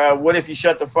like, what if you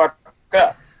shut the fuck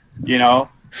up? You know?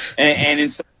 And in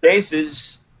some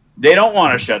cases, they don't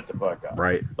want to shut the fuck up.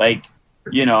 Right. Like,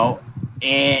 you know,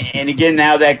 and again,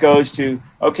 now that goes to,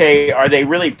 okay, are they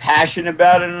really passionate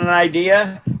about an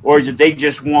idea? Or is it they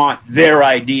just want their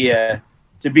idea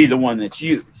to be the one that's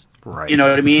used? Right. You know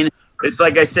what I mean? It's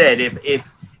like I said,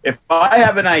 if I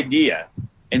have an idea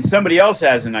and somebody else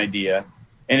has an idea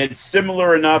and it's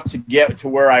similar enough to get to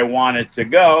where I want it to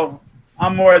go,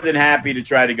 I'm more than happy to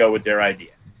try to go with their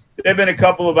idea. There have been a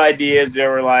couple of ideas that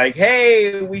were like,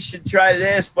 hey, we should try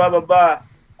this, blah, blah, blah.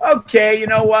 Okay, you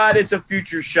know what? It's a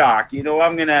future shock. You know,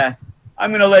 I'm gonna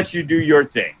let you do your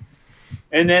thing.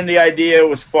 And then the idea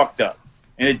was fucked up.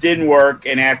 And it didn't work.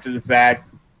 And after the fact,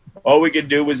 all we could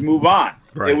do was move on.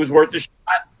 Right. It was worth the shot.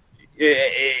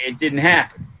 It didn't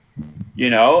happen,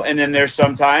 you know. And then there's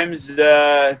sometimes,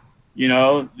 you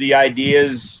know, the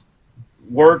ideas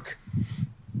work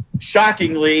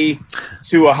shockingly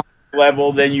to a higher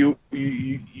level than you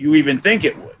even think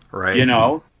it would, right? You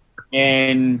know,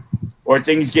 and or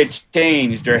things get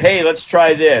changed, or hey, let's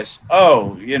try this.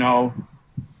 Oh, you know,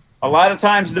 a lot of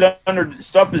times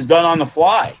stuff is done on the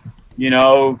fly. You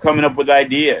know, coming up with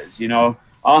ideas. You know,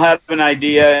 I'll have an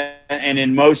idea, and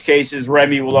in most cases,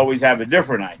 Remy will always have a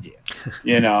different idea.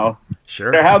 You know,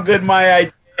 sure. No matter how good my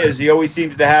idea is, he always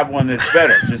seems to have one that's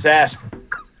better. Just ask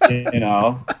him, you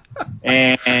know.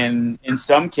 And in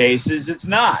some cases, it's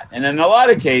not. And in a lot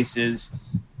of cases,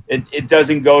 it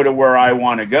doesn't go to where I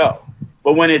want to go.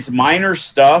 But when it's minor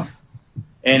stuff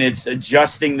and it's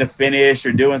adjusting the finish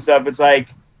or doing stuff, it's like,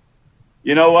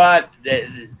 you know what?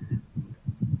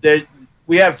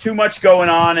 We have too much going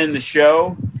on in the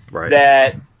show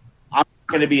that I'm not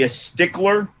going to be a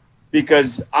stickler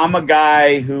because I'm a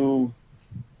guy who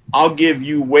I'll give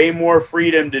you way more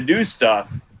freedom to do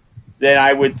stuff than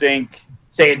I would think,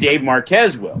 say, a Dave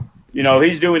Marquez will. You know,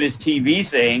 he's doing his TV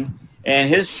thing, and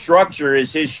his structure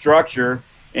is his structure,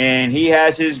 and he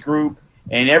has his group,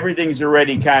 and everything's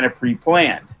already kind of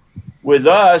pre-planned. With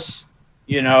us,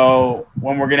 you know,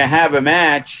 when we're going to have a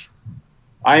match,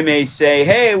 I may say,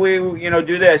 hey, we, you know,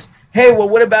 do this. Hey, well,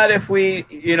 what about if we,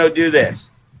 you know, do this?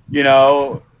 You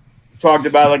know, talked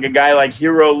about like a guy like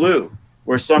Hero Lou,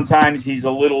 where sometimes he's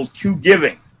a little too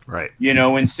giving. Right. You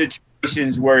know, in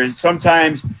situations where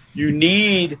sometimes you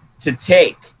need to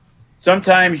take.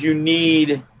 Sometimes you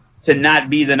need to not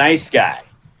be the nice guy.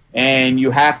 And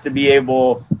you have to be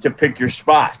able to pick your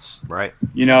spots. Right.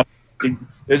 You know,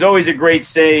 there's always a great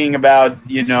saying about,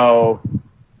 you know,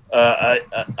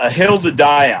 a hill to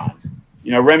die on.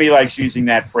 You know, Remy likes using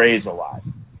that phrase a lot.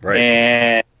 Right.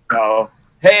 And, you know,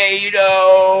 hey, you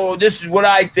know, this is what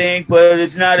I think, but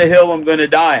it's not a hill I'm going to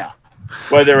die on.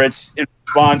 Whether it's in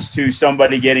response to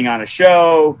somebody getting on a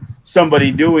show,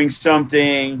 somebody doing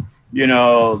something,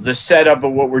 the setup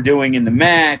of what we're doing in the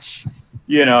match.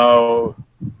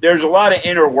 There's a lot of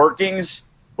inner workings,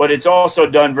 but it's also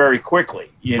done very quickly.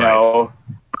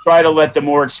 Try to let the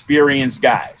more experienced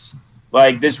guys.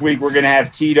 Like this week, we're going to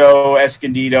have Tito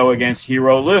Escondido against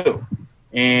Hero Lou.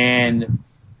 And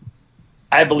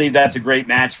I believe that's a great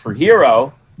match for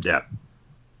Hero. Yeah.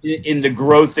 In the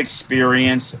growth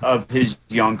experience of his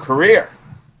young career.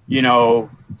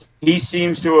 He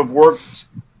seems to have worked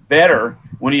better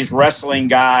when he's wrestling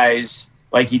guys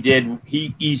like he did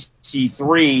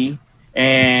EC3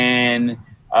 and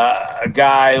a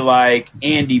guy like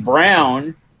Andy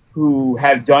Brown, who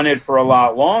have done it for a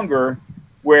lot longer,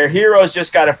 where Hero's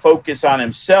just got to focus on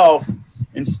himself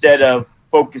instead of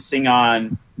focusing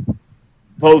on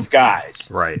both guys.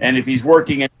 Right. And if he's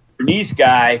working underneath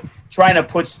guy, trying to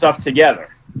put stuff together.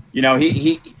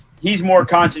 He's more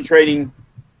concentrating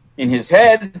in his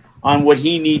head on what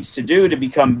he needs to do to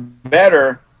become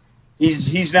better.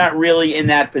 He's not really in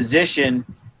that position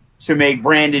to make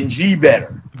Brandon G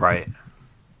better. Right.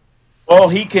 All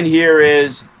he can hear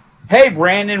is, hey,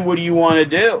 Brandon, what do you want to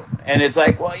do? And it's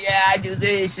like, well, yeah, I do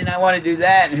this and I want to do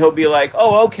that. And he'll be like,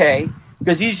 oh, okay.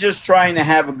 Because he's just trying to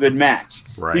have a good match.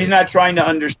 Right. He's not trying to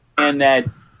understand that,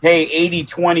 hey,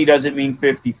 80-20 doesn't mean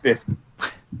 50-50.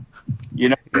 You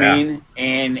know what I mean?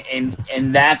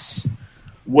 And that's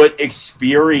what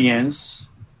experience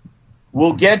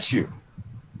will get you.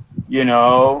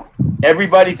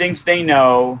 Everybody thinks they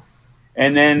know.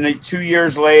 And then 2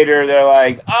 years later, they're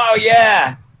like, oh,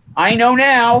 yeah, I know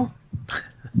now.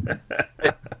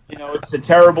 It's the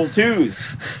terrible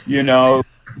twos.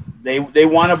 They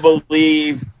want to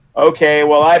believe, okay,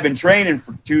 well, I've been training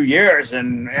for 2 years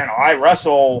and, I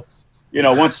wrestle,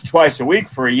 once or twice a week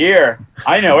for a year.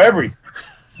 I know everything.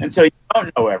 Until you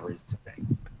don't know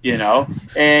everything,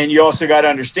 And you also got to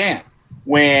understand,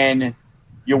 when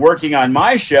you're working on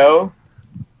my show,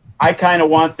 I kind of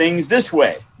want things this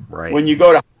way. Right. When you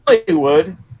go to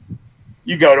Hollywood,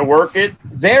 you go to work it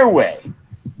their way.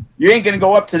 You ain't going to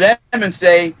go up to them and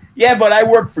say, yeah, but I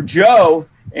work for Joe,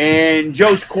 and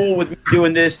Joe's cool with me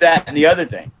doing this, that, and the other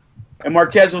thing. And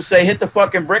Marquez will say, hit the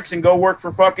fucking bricks and go work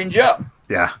for fucking Joe.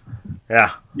 Yeah.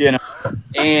 Yeah.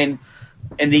 And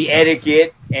the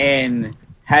etiquette and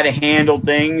how to handle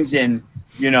things and,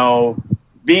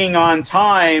 being on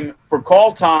time for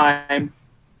call time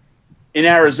in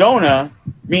Arizona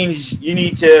means you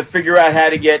need to figure out how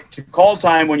to get to call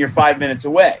time when you're 5 minutes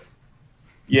away.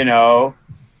 I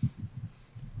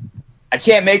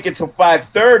can't make it till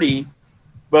 5:30,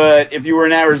 but if you were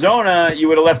in Arizona, you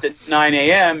would have left at 9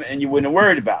 a.m. and you wouldn't have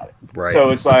worried about it. Right.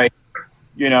 So it's like,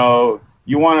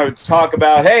 you want to talk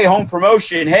about, hey, home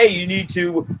promotion. Hey, you need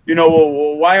to,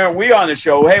 well, why aren't we on the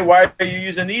show? Hey, why are you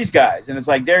using these guys? And it's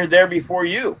like, they're there before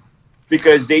you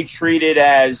because they treat it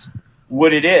as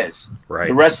what it is. Right.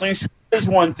 The wrestling school is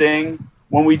one thing.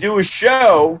 When we do a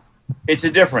show, it's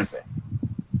a different thing.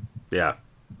 Yeah.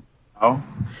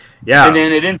 Yeah. And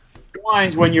then it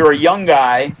intertwines when you're a young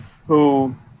guy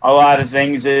who a lot of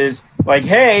things is like,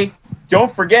 hey,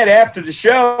 don't forget after the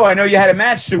show, I know you had a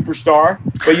match, superstar,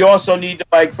 but you also need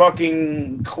to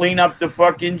fucking clean up the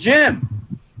fucking gym.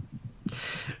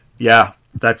 Yeah,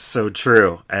 that's so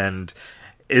true. And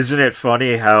isn't it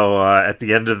funny how at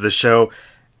the end of the show,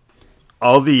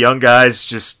 all the young guys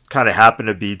just kind of happen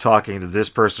to be talking to this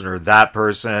person or that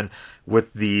person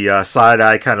with the side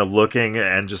eye kind of looking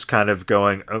and just kind of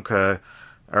going, okay,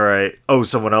 all right. Oh,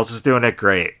 someone else is doing it?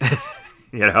 Great.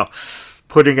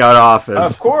 Putting it off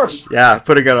as, of course,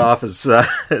 putting it off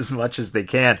as much as they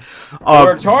can.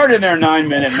 Worked hard in their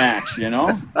 9-minute match,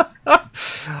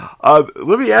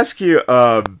 Let me ask you,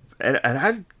 and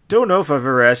I don't know if I've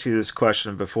ever asked you this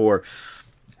question before.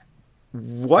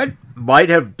 What might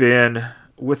have been,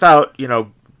 without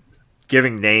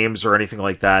giving names or anything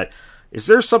like that, is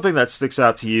there something that sticks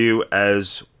out to you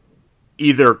as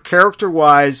either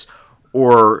character-wise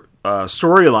or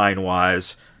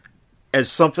storyline-wise? As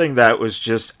something that was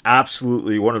just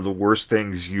absolutely one of the worst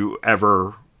things you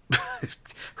ever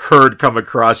heard come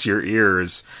across your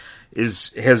ears,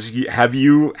 have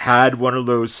you had one of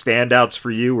those standouts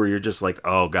for you where you're just like,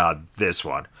 oh God, this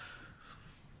one?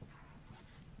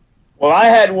 Well, I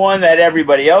had one that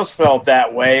everybody else felt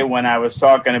that way when I was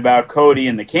talking about Cody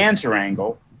and the cancer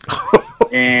angle.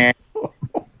 And,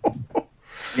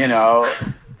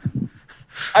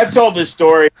 I've told this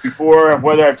story before.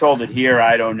 Whether I've told it here,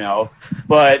 I don't know.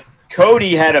 But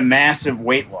Cody had a massive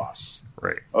weight loss.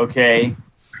 Right. Okay.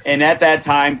 And at that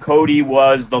time, Cody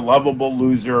was the lovable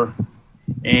loser.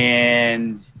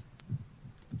 And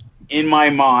in my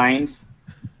mind,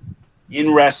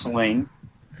 in wrestling,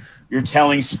 you're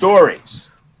telling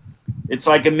stories. It's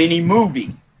like a mini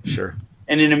movie. Sure.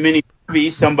 And in a mini movie,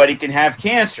 somebody can have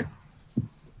cancer.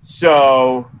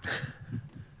 So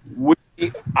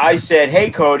I said, hey,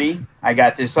 Cody, I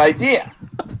got this idea.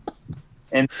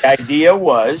 And the idea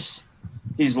was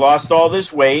he's lost all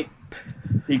this weight.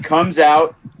 He comes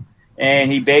out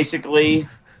and he basically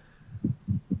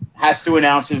has to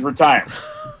announce his retirement.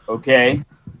 Okay?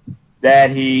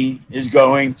 That he is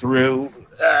going through,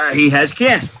 he has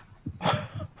cancer.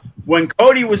 When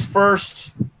Cody was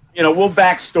first, we'll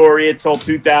backstory it till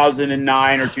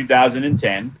 2009 or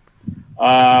 2010,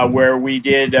 where we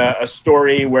did a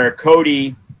story where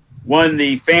Cody won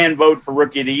the fan vote for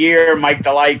Rookie of the Year. Mike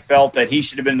DeLight felt that he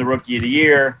should have been the Rookie of the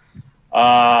Year.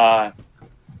 And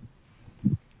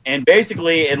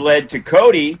basically it led to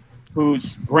Cody,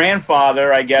 whose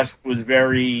grandfather, I guess, was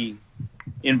very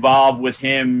involved with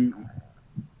him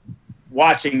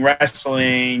watching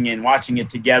wrestling and watching it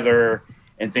together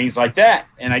and things like that.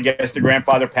 And I guess the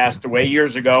grandfather passed away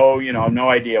years ago, no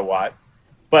idea what.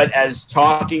 But as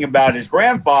talking about his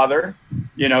grandfather,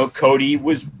 Cody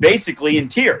was basically in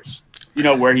tears,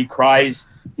 where he cries.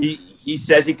 He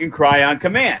says he can cry on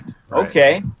command. Right.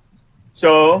 Okay.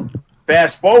 So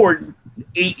fast forward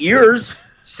 8 years,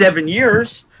 7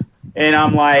 years, and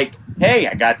I'm like, hey,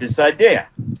 I got this idea.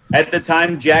 At the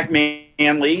time, Jack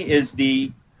Manley is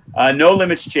the No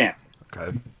Limits champion.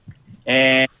 Okay.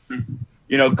 And,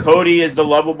 Cody is the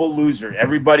lovable loser.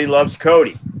 Everybody loves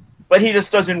Cody. But he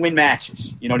just doesn't win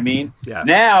matches. You know what I mean? Yeah.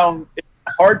 Now, it's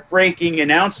a heartbreaking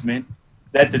announcement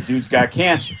that the dude's got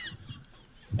cancer.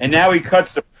 And now he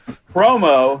cuts the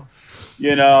promo,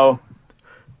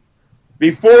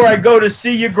 before I go to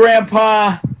see you,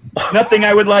 Grandpa, nothing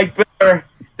I would like better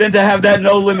than to have that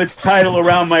No Limits title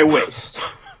around my waist.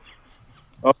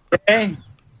 Okay?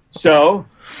 So,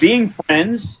 being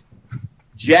friends,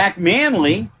 Jack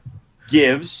Manley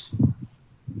gives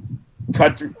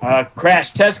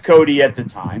Crash Test Cody at the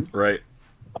time. Right.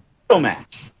 A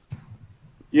match.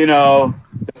 The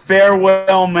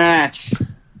farewell match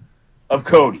of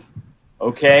Cody.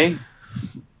 Okay?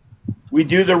 We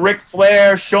do the Ric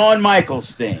Flair, Shawn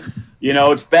Michaels thing.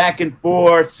 It's back and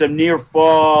forth, some near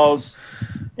falls,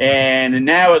 and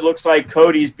now it looks like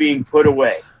Cody's being put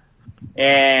away.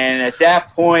 And at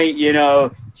that point,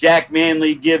 Jack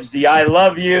Manley gives the I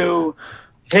love you,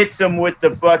 hits him with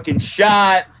the fucking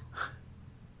shot.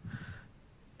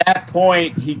 At that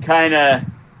point, he kind of,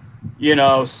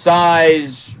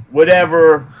 sighs,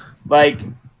 whatever. Like,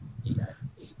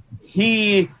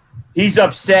 he's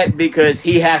upset because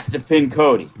he has to pin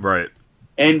Cody. Right.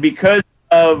 And because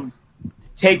of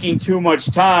taking too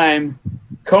much time,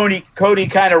 Cody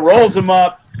kind of rolls him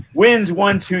up, wins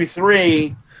 1, 2,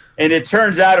 3, and it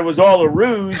turns out it was all a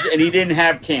ruse and he didn't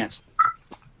have cancer.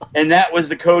 And that was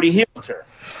the Cody heel turn,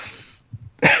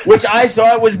 which I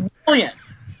thought was brilliant.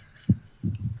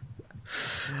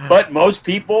 But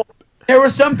there were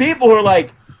some people who were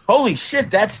like, holy shit,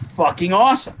 that's fucking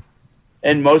awesome.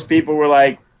 And most people were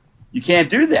like, you can't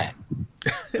do that.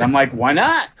 And I'm like, why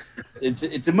not?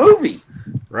 It's a movie.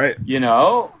 Right.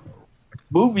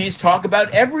 Movies talk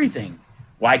about everything.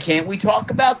 Why can't we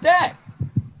talk about that?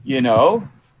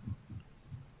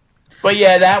 But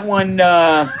yeah, that one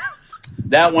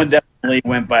definitely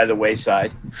went by the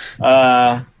wayside.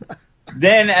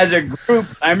 Then as a group,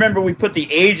 I remember we put the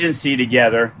agency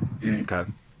together. Okay.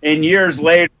 And years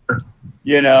later,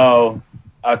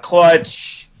 a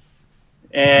Clutch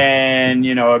and,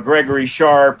 a Gregory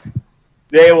Sharp,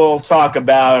 they will talk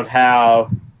about how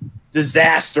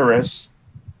disastrous,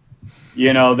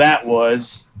 that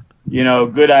was,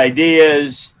 good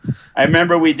ideas. I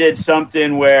remember we did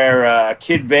something where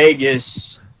Kid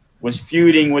Vegas was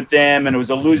feuding with them and it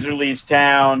was a loser leaves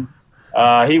town.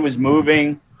 He was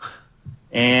moving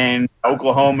in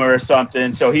Oklahoma or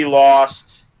something, so he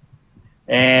lost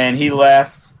and he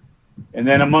left. And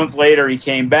then a month later, he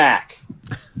came back.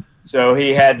 So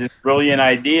he had this brilliant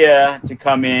idea to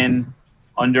come in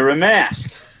under a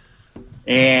mask.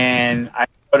 And I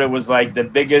thought it was like the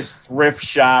biggest thrift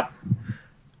shop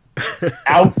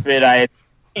outfit I had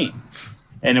seen.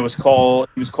 And it was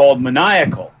called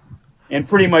Maniacal. And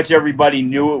pretty much everybody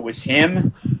knew it was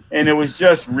him. And it was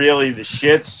just really the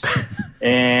shits.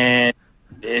 And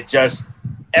it just,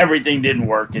 everything didn't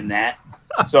work in that.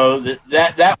 So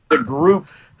that was the group.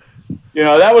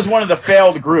 That was one of the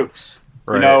failed groups.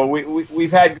 Right.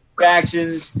 We've had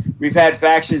factions. We've had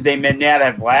factions they may not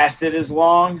have lasted as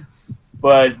long,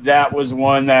 but that was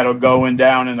one that'll go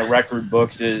down in the record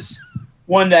books as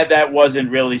one that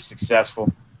wasn't really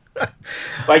successful.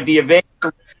 Like the Evasion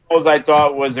Rituals, I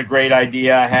thought was a great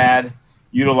idea I had,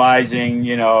 utilizing,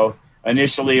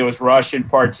 initially it was Rush and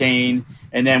Partain,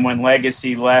 and then when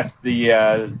Legacy left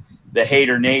the the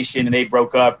Hater Nation, and they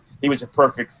broke up. He was a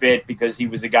perfect fit because he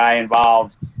was the guy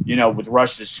involved, with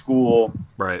Rush's school.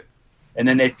 Right. And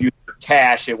then they feuded with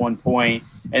Cash at one point,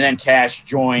 and then Cash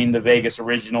joined the Vegas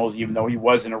Originals, even though he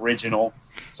wasn't original.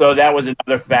 So that was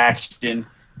another faction,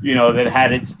 that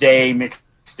had its day mixed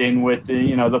in with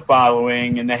the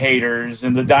Following and the Haters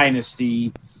and the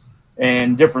Dynasty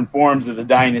and different forms of the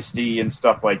Dynasty and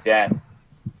stuff like that.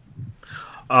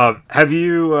 Have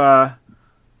you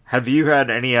had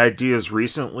any ideas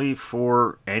recently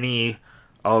for any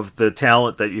of the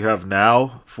talent that you have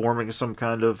now forming some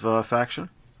kind of faction?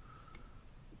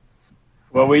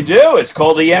 Well, we do. It's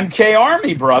called the MK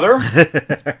Army,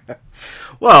 brother.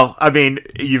 Well, I mean,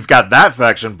 you've got that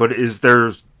faction, but is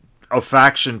there a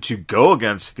faction to go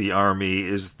against the Army?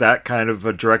 Is that kind of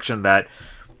a direction that,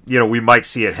 we might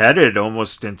see it headed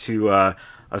almost into a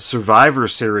Survivor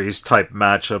Series type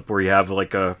matchup where you have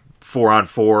like a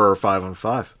 4-on-4 or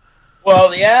 5-on-5?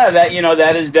 Well, yeah,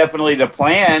 that is definitely the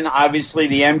plan. Obviously,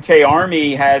 the MK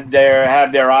Army have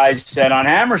their eyes set on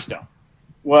Hammerstone.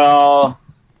 Well,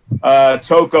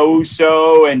 Toko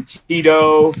Uso and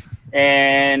Tito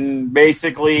and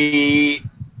basically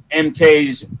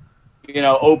MK's,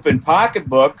 open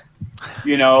pocketbook,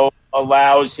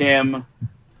 allows him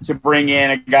to bring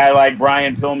in a guy like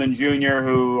Brian Pillman Jr.,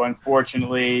 who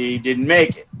unfortunately didn't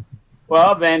make it.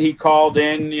 Well, then he called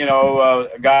in, a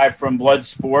guy from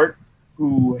Bloodsport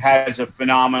who has a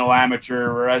phenomenal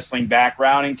amateur wrestling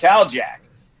background in Caljack,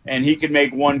 and he could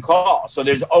make one call. So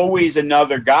there's always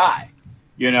another guy.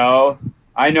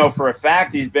 I know for a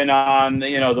fact he's been on,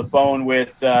 the phone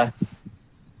with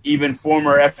even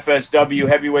former FSW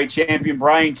heavyweight champion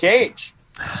Brian Cage.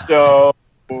 So,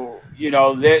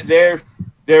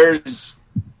 there's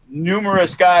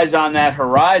numerous guys on that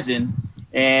horizon,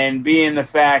 and being the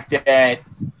fact that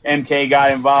MK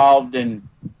got involved and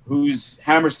who's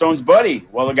Hammerstone's buddy?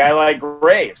 Well, a guy like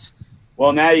Graves.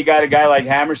 Well, now you got a guy like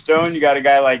Hammerstone, you got a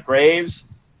guy like Graves,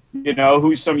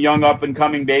 who's some young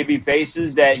up-and-coming baby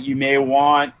faces that you may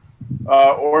want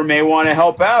or may want to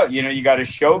help out. You got a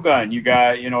Shogun. You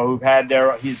got, who've had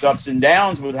his ups and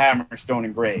downs with Hammerstone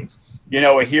and Graves.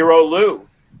 A Hero Lou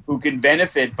who can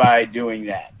benefit by doing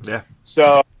that. Yeah.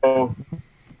 So,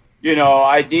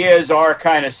 ideas are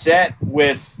kind of set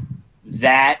with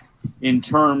that in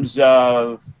terms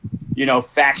of,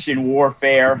 faction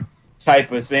warfare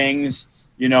type of things,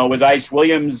 with Ice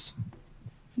Williams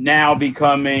now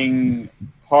becoming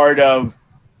part of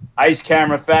Ice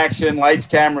Camera Faction, Lights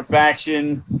Camera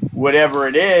Faction, whatever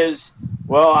it is.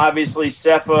 Well, obviously,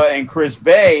 Cepha and Chris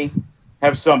Bay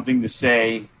have something to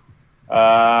say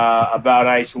about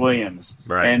Ice Williams.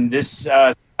 Right. And this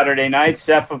Saturday night,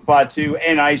 Cepha Fatu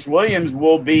and Ice Williams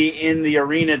will be in the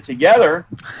arena together.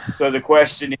 So the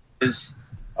question is,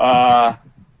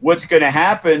 what's going to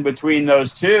happen between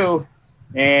those two?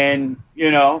 And,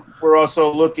 we're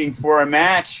also looking for a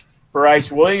match for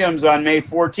Ice Williams on May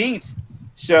 14th.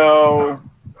 So,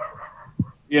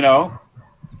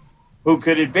 who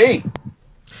could it be?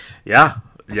 Yeah,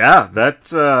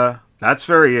 that's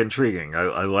very intriguing.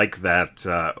 I like that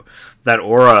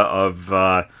aura of,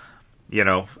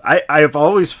 I've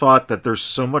always thought that there's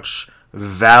so much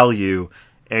value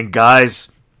in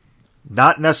guys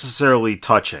not necessarily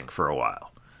touching for a while.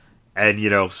 And,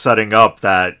 setting up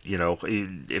that,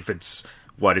 if it's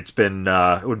it's been,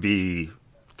 it would be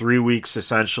 3 weeks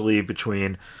essentially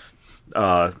between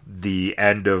the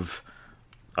end of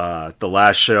the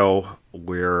last show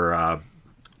where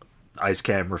Ice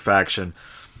Camera Faction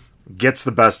gets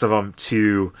the best of them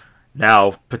to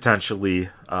now potentially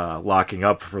locking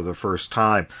up for the first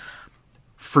time.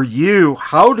 For you,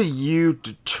 how do you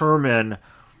determine,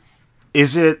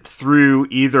 is it through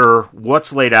either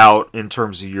what's laid out in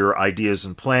terms of your ideas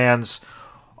and plans,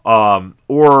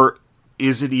 or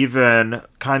is it even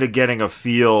kind of getting a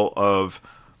feel of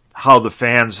how the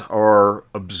fans are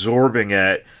absorbing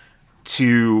it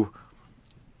to,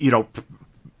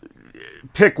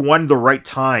 pick when the right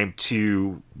time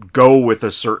to go with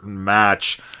a certain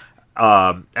match,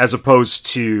 as opposed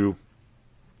to,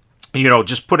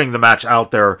 just putting the match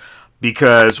out there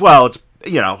because, well,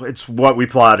 it's what we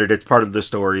plotted. It's part of the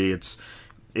story. It's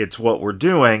what we're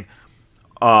doing.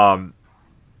 Can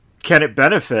it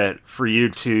benefit for you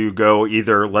to go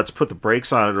either let's put the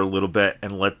brakes on it a little bit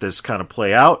and let this kind of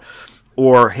play out,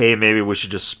 or hey, maybe we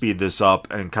should just speed this up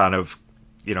and kind of,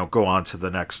 go on to the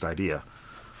next idea?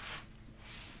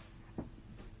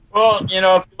 Well, if you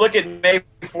look at May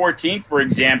 14th, for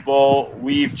example,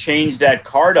 we've changed that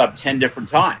card up 10 different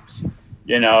times.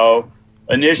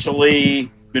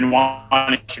 Initially been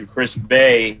wanting Chris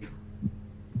Bay,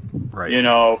 right?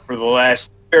 For the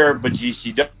last year, but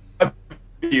GCW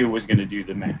AEW was going to do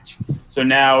the match. So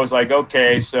now it was like,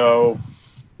 okay, so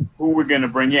who we're going to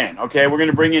bring in? Okay, we're going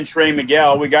to bring in Trey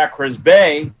Miguel. We got Chris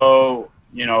Bay. So,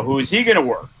 who is he going to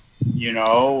work?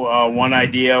 One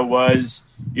idea was,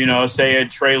 say a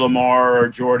Trey Lamar or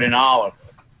Jordan Oliver.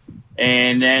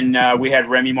 And then we had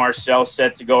Remy Marcel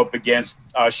set to go up against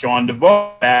Sean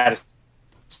DeVoe.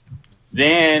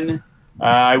 Then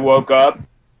I woke up.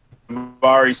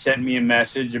 Vari sent me a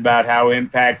message about how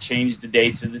Impact changed the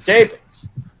dates of the tapings.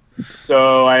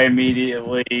 So I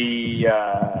immediately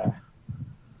am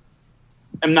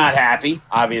not happy,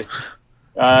 obviously.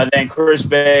 Then Chris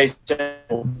Bay sent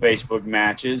Facebook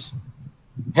matches.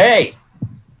 Hey.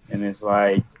 And it's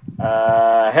like,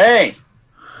 hey.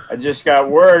 I just got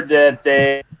word that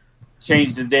they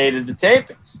changed the date of the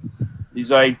tapings.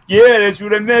 He's like, yeah, that's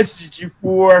what I messaged you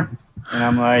for. And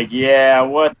I'm like, yeah,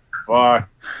 what the fuck?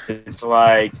 It's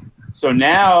like, so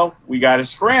now we got to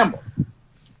scramble.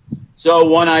 So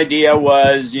one idea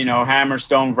was,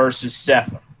 Hammerstone versus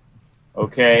Cepha.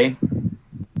 Okay.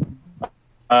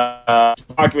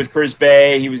 Talked with Chris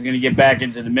Bay. He was going to get back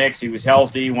into the mix. He was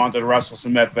healthy. He wanted to wrestle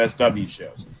some FSW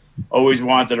shows. Always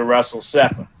wanted to wrestle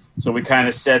Cepha. So we kind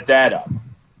of set that up.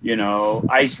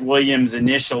 Ice Williams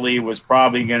initially was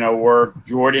probably going to work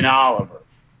Jordan Oliver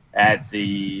at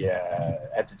the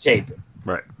taping.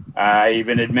 Right. I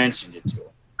even had mentioned it to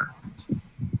him.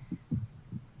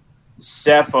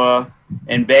 Cepha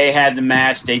and Bay had the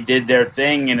match. They did their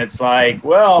thing, and it's like,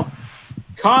 well,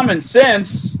 common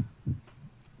sense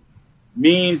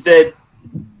means that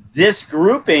this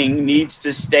grouping needs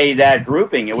to stay that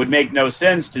grouping. It would make no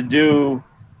sense to do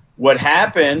what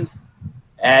happened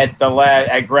at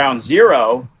Ground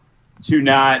Zero to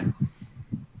not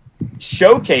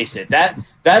showcase it.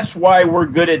 That's why we're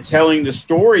good at telling the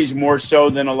stories more so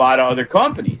than a lot of other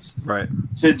companies. Right.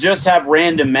 To just have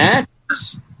random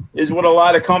matches is what a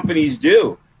lot of companies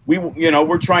do.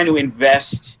 We're trying to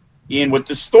invest in what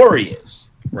the story is.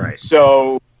 Right.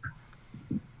 So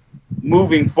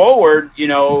moving forward,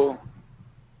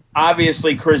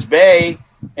 obviously Chris Bay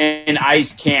and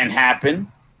Ice can't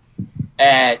happen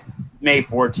at May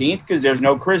 14th because there's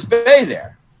no Chris Bay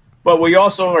there. But we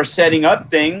also are setting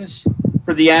up things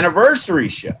for the anniversary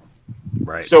show.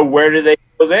 Right. So where do they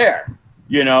go there?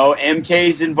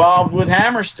 MK's involved with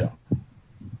Hammerstone.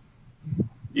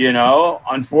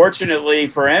 Unfortunately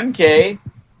for MK,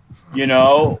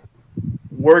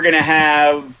 we're going to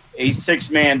have a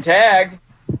 6-man tag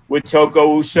with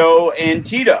Toko Uso and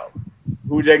Tito.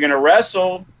 Who they're going to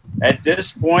wrestle at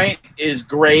this point is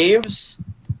Graves,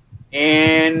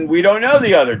 and we don't know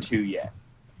the other two yet.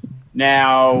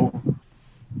 Now,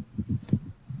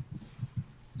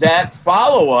 that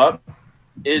follow-up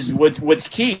is what's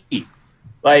key.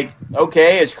 Like,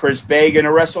 okay, is Chris Bay going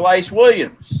to wrestle Ice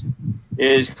Williams?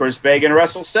 Is Chris Bay going to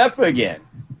wrestle Cepha again?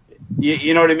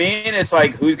 You know what I mean? It's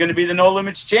like, who's going to be the No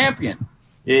Limits champion?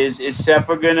 Is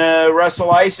Cepha going to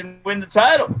wrestle Ice and win the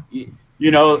title?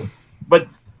 But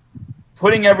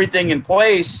putting everything in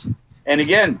place, and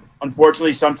again,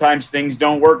 unfortunately, sometimes things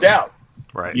don't work out.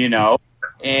 Right.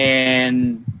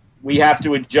 And we have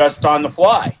to adjust on the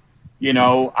fly.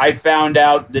 I found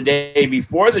out the day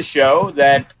before the show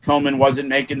that Pillman wasn't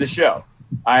making the show.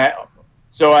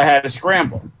 So I had to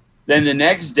scramble. Then the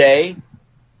next day,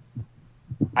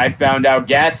 I found out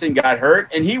Gatson got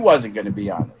hurt and he wasn't going to be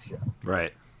on the show.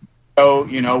 Right. So,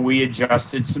 we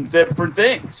adjusted some different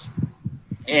things.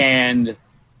 And,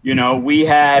 we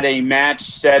had a match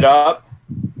set up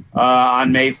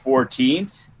on May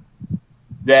 14th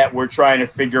that we're trying to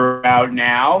figure out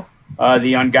now.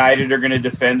 The Unguided are going to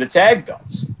defend the tag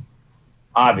belts,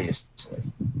 obviously.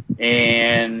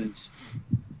 And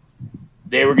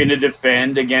they were going to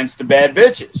defend against the Bad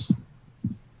Bitches.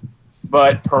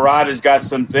 But Parada's got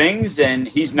some things, and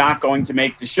he's not going to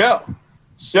make the show.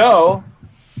 So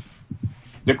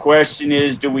the question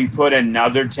is, do we put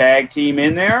another tag team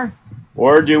in there?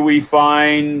 Or do we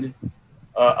find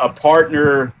a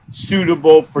partner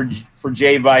suitable for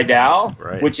Jay Vidal,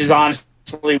 right, which is honestly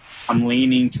what I'm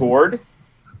leaning toward,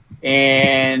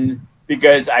 and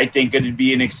because I think it would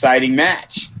be an exciting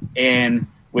match. And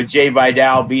with Jay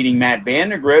Vidal beating Matt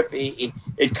Vandegrift,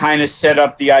 it kind of set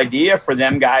up the idea for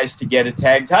them guys to get a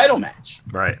tag title match.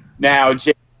 Right. Now,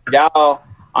 Jay Vidal,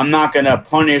 I'm not going to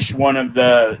punish one of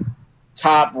the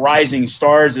top rising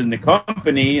stars in the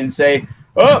company and say,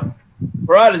 oh,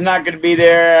 Parada's not going to be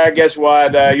there. Guess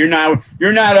what? You're not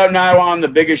now on the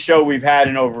biggest show we've had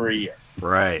in over a year.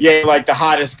 Right. Yeah, like the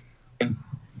hottest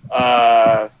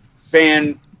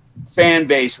fan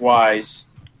base wise.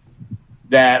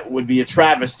 That would be a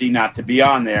travesty not to be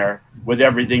on there with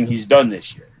everything he's done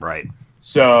this year. Right.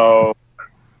 So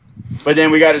But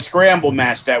then we got a scramble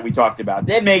match that we talked about.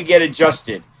 They may get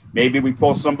adjusted. Maybe we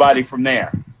pull somebody from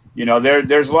there.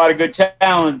 There's a lot of good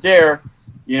talent there.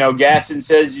 Gatson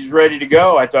says he's ready to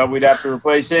go. I thought we'd have to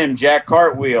replace him. Jack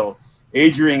Cartwheel,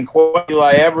 Adrian Coyle,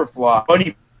 Everfly.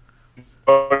 Funny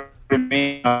to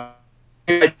me.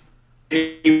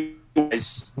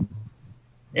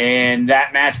 And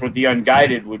that match with the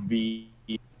Unguided would be.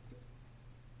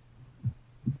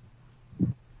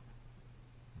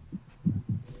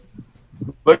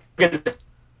 Look at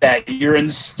that. You're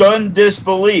in stunned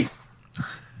disbelief.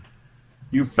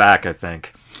 You back, I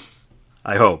think.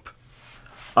 I hope.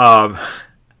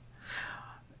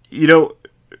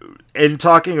 In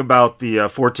talking about the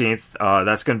 14th,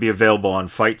 that's going to be available on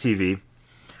Fight TV.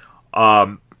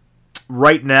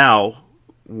 Right now,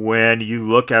 when you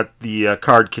look at the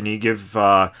card, can you give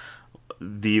the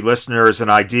listeners an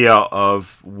idea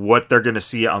of what they're going to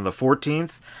see on the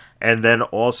 14th? And then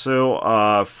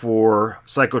also for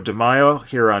Psycho de Mayo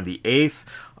here on the 8th,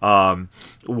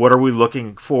 what are we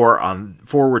looking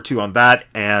forward to on that?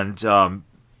 And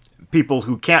people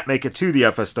who can't make it to the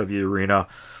FSW arena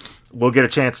will get a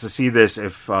chance to see this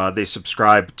if they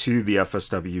subscribe to the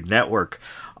FSW network.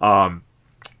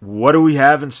 What do we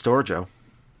have in store, Joe?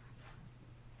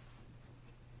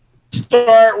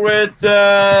 Start with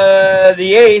the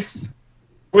 8th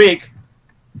week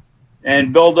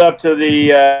and build up to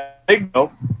the big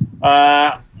go.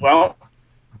 And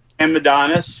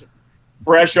Madonnas,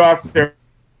 fresh off their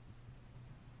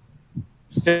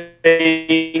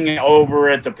staying over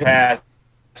at the past.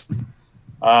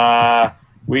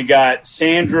 We got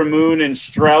Sandra Moon and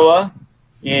Strella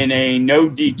in a no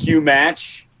DQ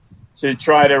match to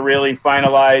try to really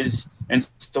finalize and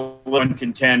still one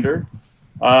contender.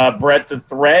 Brett the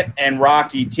Threat and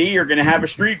Rocky T are going to have a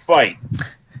street fight.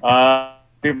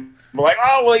 People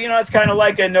are like, it's kind of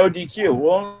like a no DQ.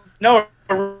 Well, no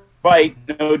fight,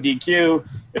 no DQ.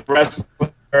 If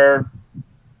wrestler,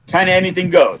 kind of anything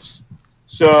goes.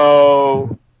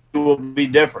 So it will be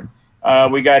different.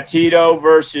 We got Tito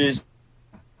versus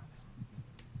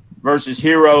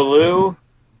Hero Lou.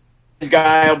 This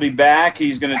guy will be back.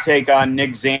 He's going to take on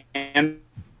Nick Zan.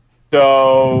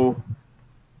 So,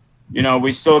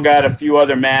 we still got a few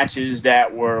other matches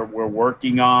that we're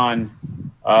working on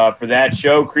for that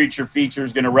show. Creature Feature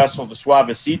is going to wrestle the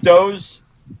Suavecitos.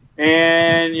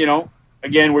 And,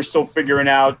 again, we're still figuring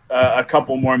out a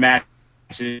couple more matches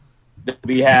that we'll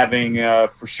be having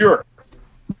for sure.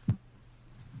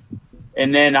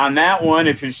 And then on that one,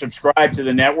 if you subscribe to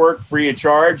the network, free of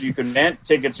charge, you can rent.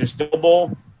 Tickets are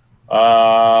stillable.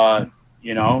 Got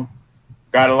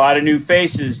a lot of new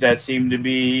faces that seem to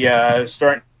be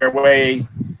starting their way,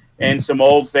 and some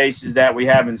old faces that we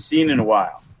haven't seen in a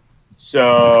while.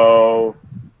 So,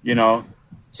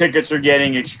 tickets are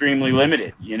getting extremely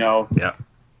limited, Yeah.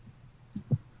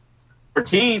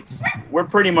 14th, we're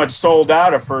pretty much sold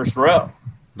out of first row.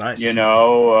 Nice.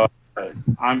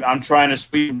 I'm trying to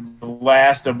sweep the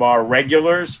last of our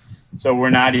regulars, so we're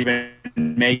not even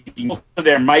making.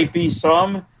 There might be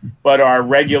some, but our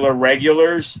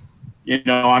regulars,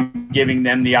 I'm giving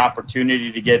them the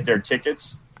opportunity to get their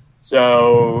tickets.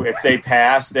 So if they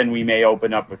pass, then we may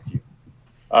open up a few.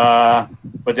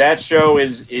 But that show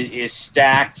is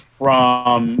stacked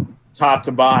from top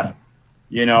to bottom.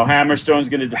 Hammerstone's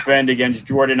going to defend against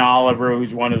Jordan Oliver,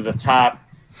 who's one of the top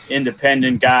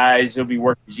independent guys. He'll be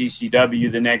working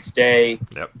GCW the next day.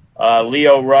 Yep.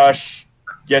 Leo Rush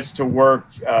gets to work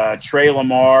Trey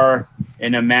Lamar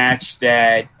in a match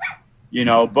that,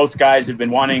 both guys have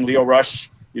been wanting. Leo Rush,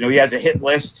 he has a hit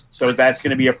list, so that's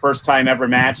going to be a first-time ever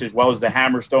match, as well as the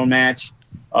Hammerstone match.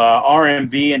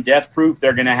 RMB and Death Proof,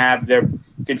 they're going to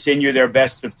continue their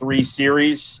best of 3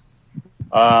 series.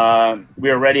 We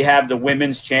already have the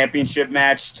women's championship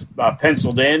match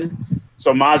penciled in.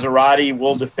 So Maserati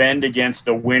will defend against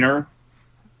the winner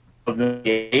of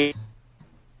the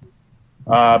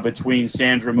 8th between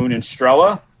Sandra Moon and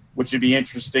Strella, which would be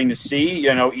interesting to see,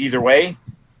 either way.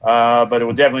 But it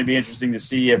will definitely be interesting to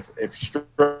see if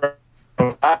Strella,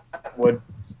 what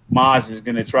Maz is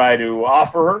going to try to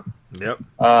offer her. Yep.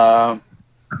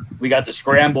 We got the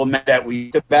scramble match that we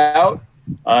talked about.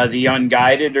 The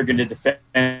Unguided are going to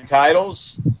defend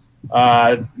titles.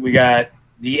 We got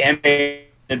the MK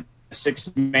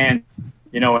 6-man.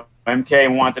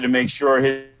 MK wanted to make sure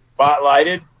his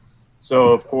spotlighted.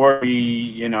 So of course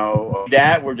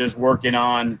we're just working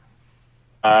on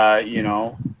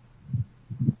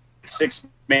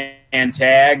 6-man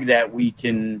tag that we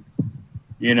can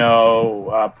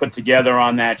put together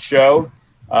on that show.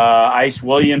 Ice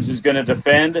Williams is going to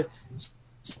defend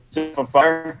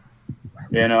Fire.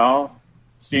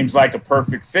 Seems like a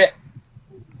perfect fit.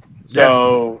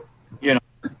 So you know,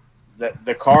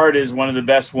 the card is one of the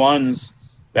best ones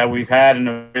that we've had in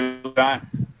a really long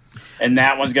time. And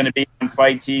that one's going to be on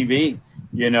Fight TV.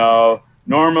 You know,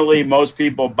 normally most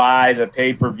people buy the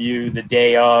pay-per-view the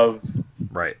day of,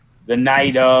 right, the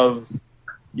night of,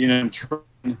 you know,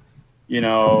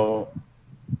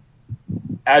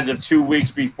 as of 2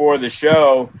 weeks before the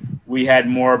show, we had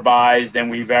more buys than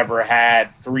we've ever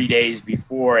had 3 days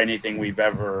before anything we've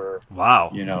ever,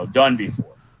 you know, done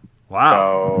before. Wow.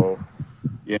 So,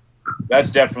 you know,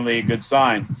 that's definitely a good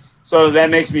sign. So that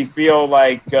makes me feel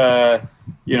like,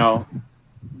 you know,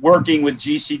 working with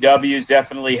GCW is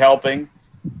definitely helping.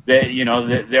 That, you know,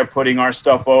 they're putting our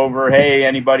stuff over. Hey,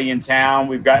 anybody in town?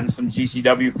 We've gotten some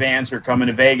GCW fans who are coming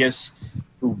to Vegas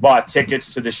who bought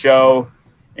tickets to the show.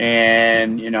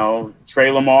 And, you know, Trey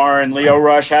Lamar and Leo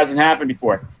Rush hasn't happened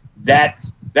before.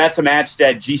 That's a match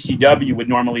that GCW would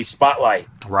normally spotlight.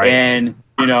 Right. And,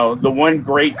 you know, the one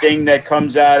great thing that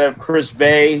comes out of Chris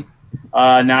Bay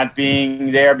not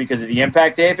being there because of the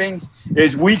Impact tapings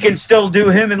is we can still do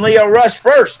him and Leo Rush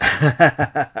first.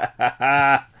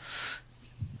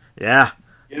 Yeah.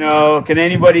 You know, can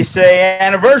anybody say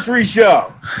anniversary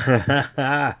show?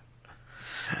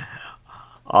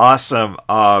 Awesome.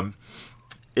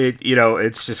 You know,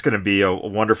 it's just going to be a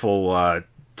wonderful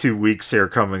 2 weeks here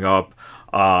coming up.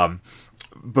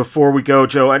 Before we go,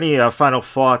 Joe, any final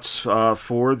thoughts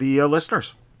for the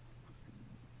listeners?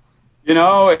 You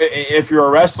know, if you're a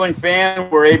wrestling fan,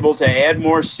 we're able to add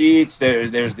more seats.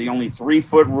 There's the only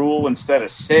 3-foot rule instead of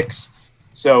 6,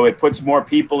 so it puts more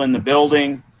people in the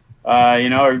building. You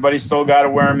know, everybody's still got to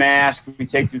wear a mask. We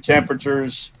take their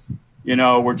temperatures. You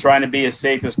know, we're trying to be as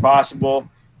safe as possible.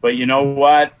 But you know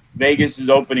what? Vegas is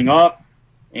opening up,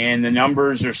 and the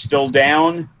numbers are still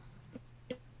down.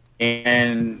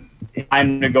 And it's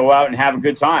time to go out and have a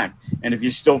good time. And if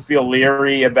you still feel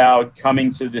leery about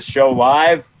coming to the show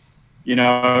live, you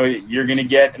know, you're going to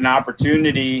get an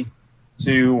opportunity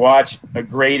to watch a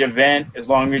great event as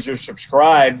long as you're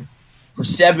subscribed for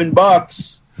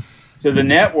 $7 to the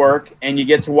network, and you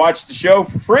get to watch the show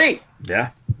for free.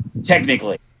 Yeah.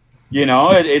 Technically. You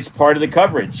know, it's part of the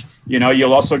coverage. You know,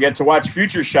 you'll also get to watch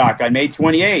Future Shock on May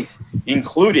 28th,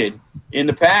 included in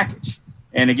the package.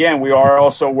 And again, we are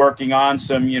also working on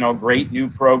some, you know, great new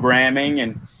programming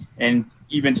and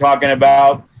even talking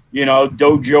about, you know,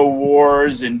 Dojo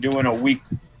Wars and doing a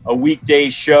weekday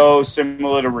show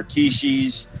similar to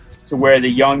Rikishi's, to where the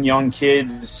young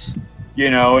kids, you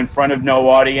know, in front of no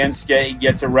audience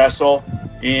get to wrestle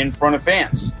in front of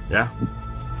fans. Yeah,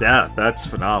 that's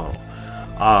phenomenal.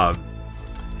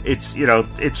 It's, you know,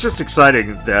 it's just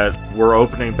exciting that we're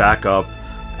opening back up,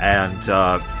 and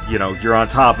you know, you're on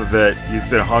top of it. You've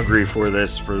been hungry for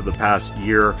this for the past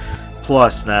year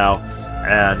plus now,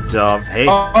 and hey,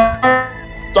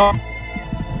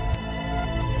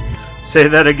 say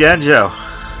that again, Joe.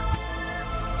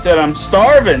 Said I'm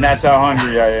starving. That's how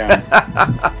hungry I am.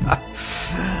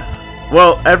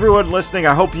 Well, everyone listening,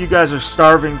 I hope you guys are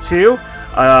starving too.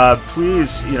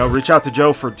 Please, you know, reach out to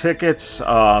Joe for tickets.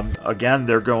 Again,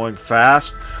 they're going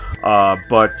fast.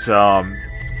 But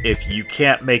if you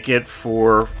can't make it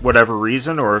for whatever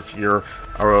reason, or if you're,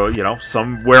 you know,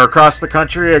 somewhere across the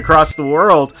country, across the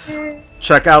world,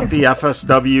 check out the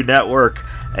FSW network,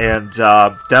 and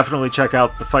definitely check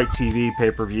out the Fight TV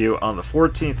pay-per-view on the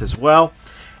 14th as well.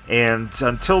 And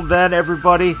until then,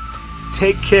 everybody,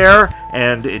 take care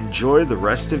and enjoy the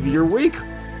rest of your week.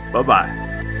 Bye-bye.